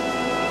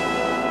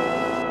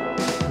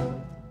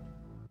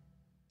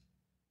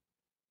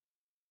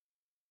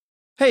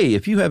 Hey,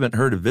 if you haven't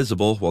heard of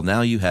Visible, well,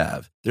 now you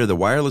have. They're the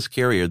wireless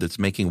carrier that's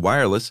making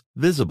wireless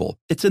visible.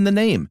 It's in the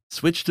name.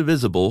 Switch to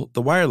Visible,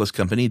 the wireless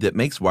company that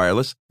makes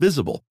wireless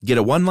visible. Get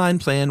a one-line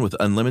plan with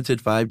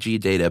unlimited 5G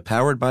data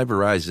powered by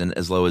Verizon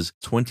as low as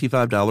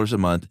 $25 a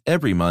month,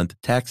 every month,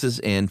 taxes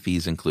and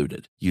fees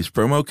included. Use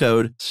promo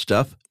code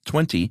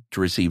STUFF20 to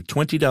receive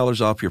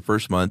 $20 off your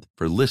first month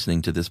for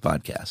listening to this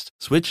podcast.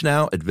 Switch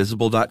now at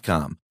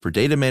Visible.com. For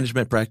data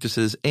management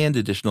practices and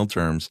additional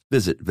terms,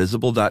 visit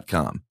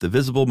Visible.com. The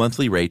Visible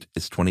monthly rate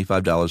is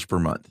 $25 per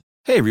month.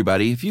 Hey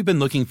everybody, if you've been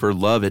looking for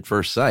love at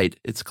first sight,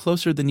 it's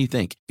closer than you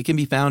think. It can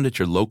be found at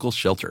your local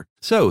shelter.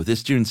 So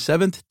this June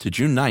 7th to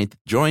June 9th,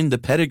 join the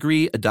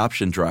Pedigree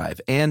Adoption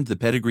Drive, and the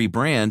Pedigree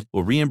brand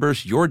will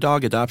reimburse your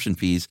dog adoption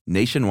fees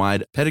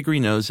nationwide. Pedigree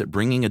knows that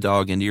bringing a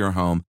dog into your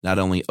home not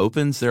only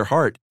opens their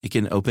heart, it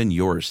can open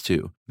yours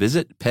too.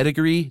 Visit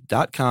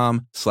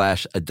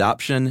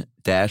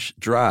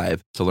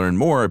pedigree.com/adoption-drive to learn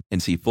more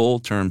and see full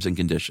terms and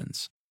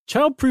conditions.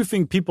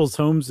 Childproofing people's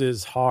homes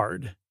is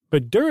hard.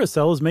 But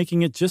Duracell is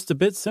making it just a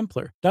bit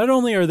simpler. Not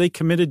only are they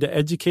committed to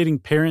educating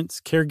parents,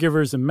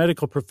 caregivers, and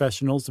medical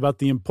professionals about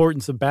the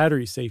importance of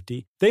battery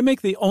safety, they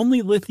make the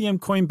only lithium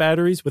coin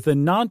batteries with a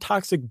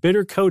non-toxic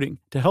bitter coating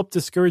to help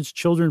discourage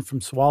children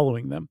from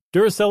swallowing them.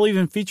 Duracell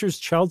even features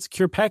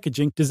child-secure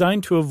packaging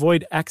designed to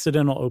avoid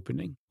accidental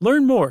opening.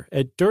 Learn more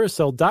at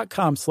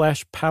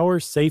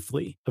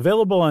Duracell.com/powersafely.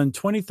 Available on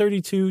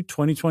 2032,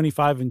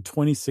 2025, and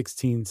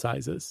 2016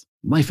 sizes.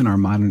 Life in our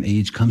modern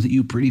age comes at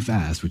you pretty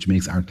fast, which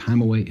makes our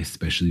time away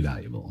especially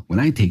valuable. When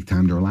I take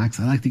time to relax,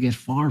 I like to get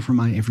far from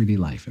my everyday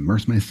life,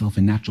 immerse myself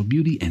in natural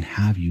beauty, and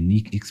have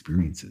unique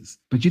experiences.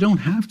 But you don't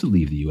have to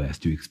leave the U.S.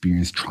 to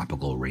experience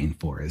tropical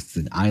rainforests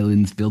and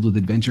islands filled with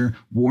adventure,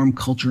 warm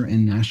culture,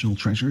 and national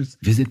treasures.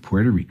 Visit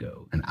Puerto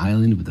Rico, an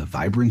island with a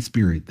vibrant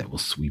spirit that will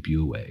sweep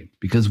you away.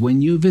 Because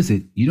when you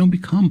visit, you don't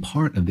become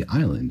part of the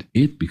island,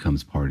 it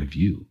becomes part of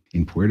you.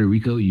 In Puerto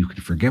Rico, you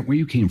can forget where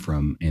you came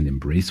from and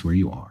embrace where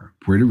you are.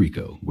 Puerto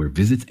Rico, where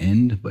visits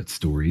end, but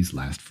stories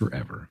last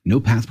forever.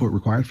 No passport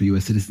required for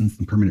U.S. citizens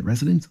and permanent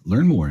residents.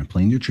 Learn more and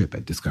plan your trip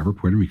at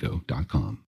discoverpuertorico.com.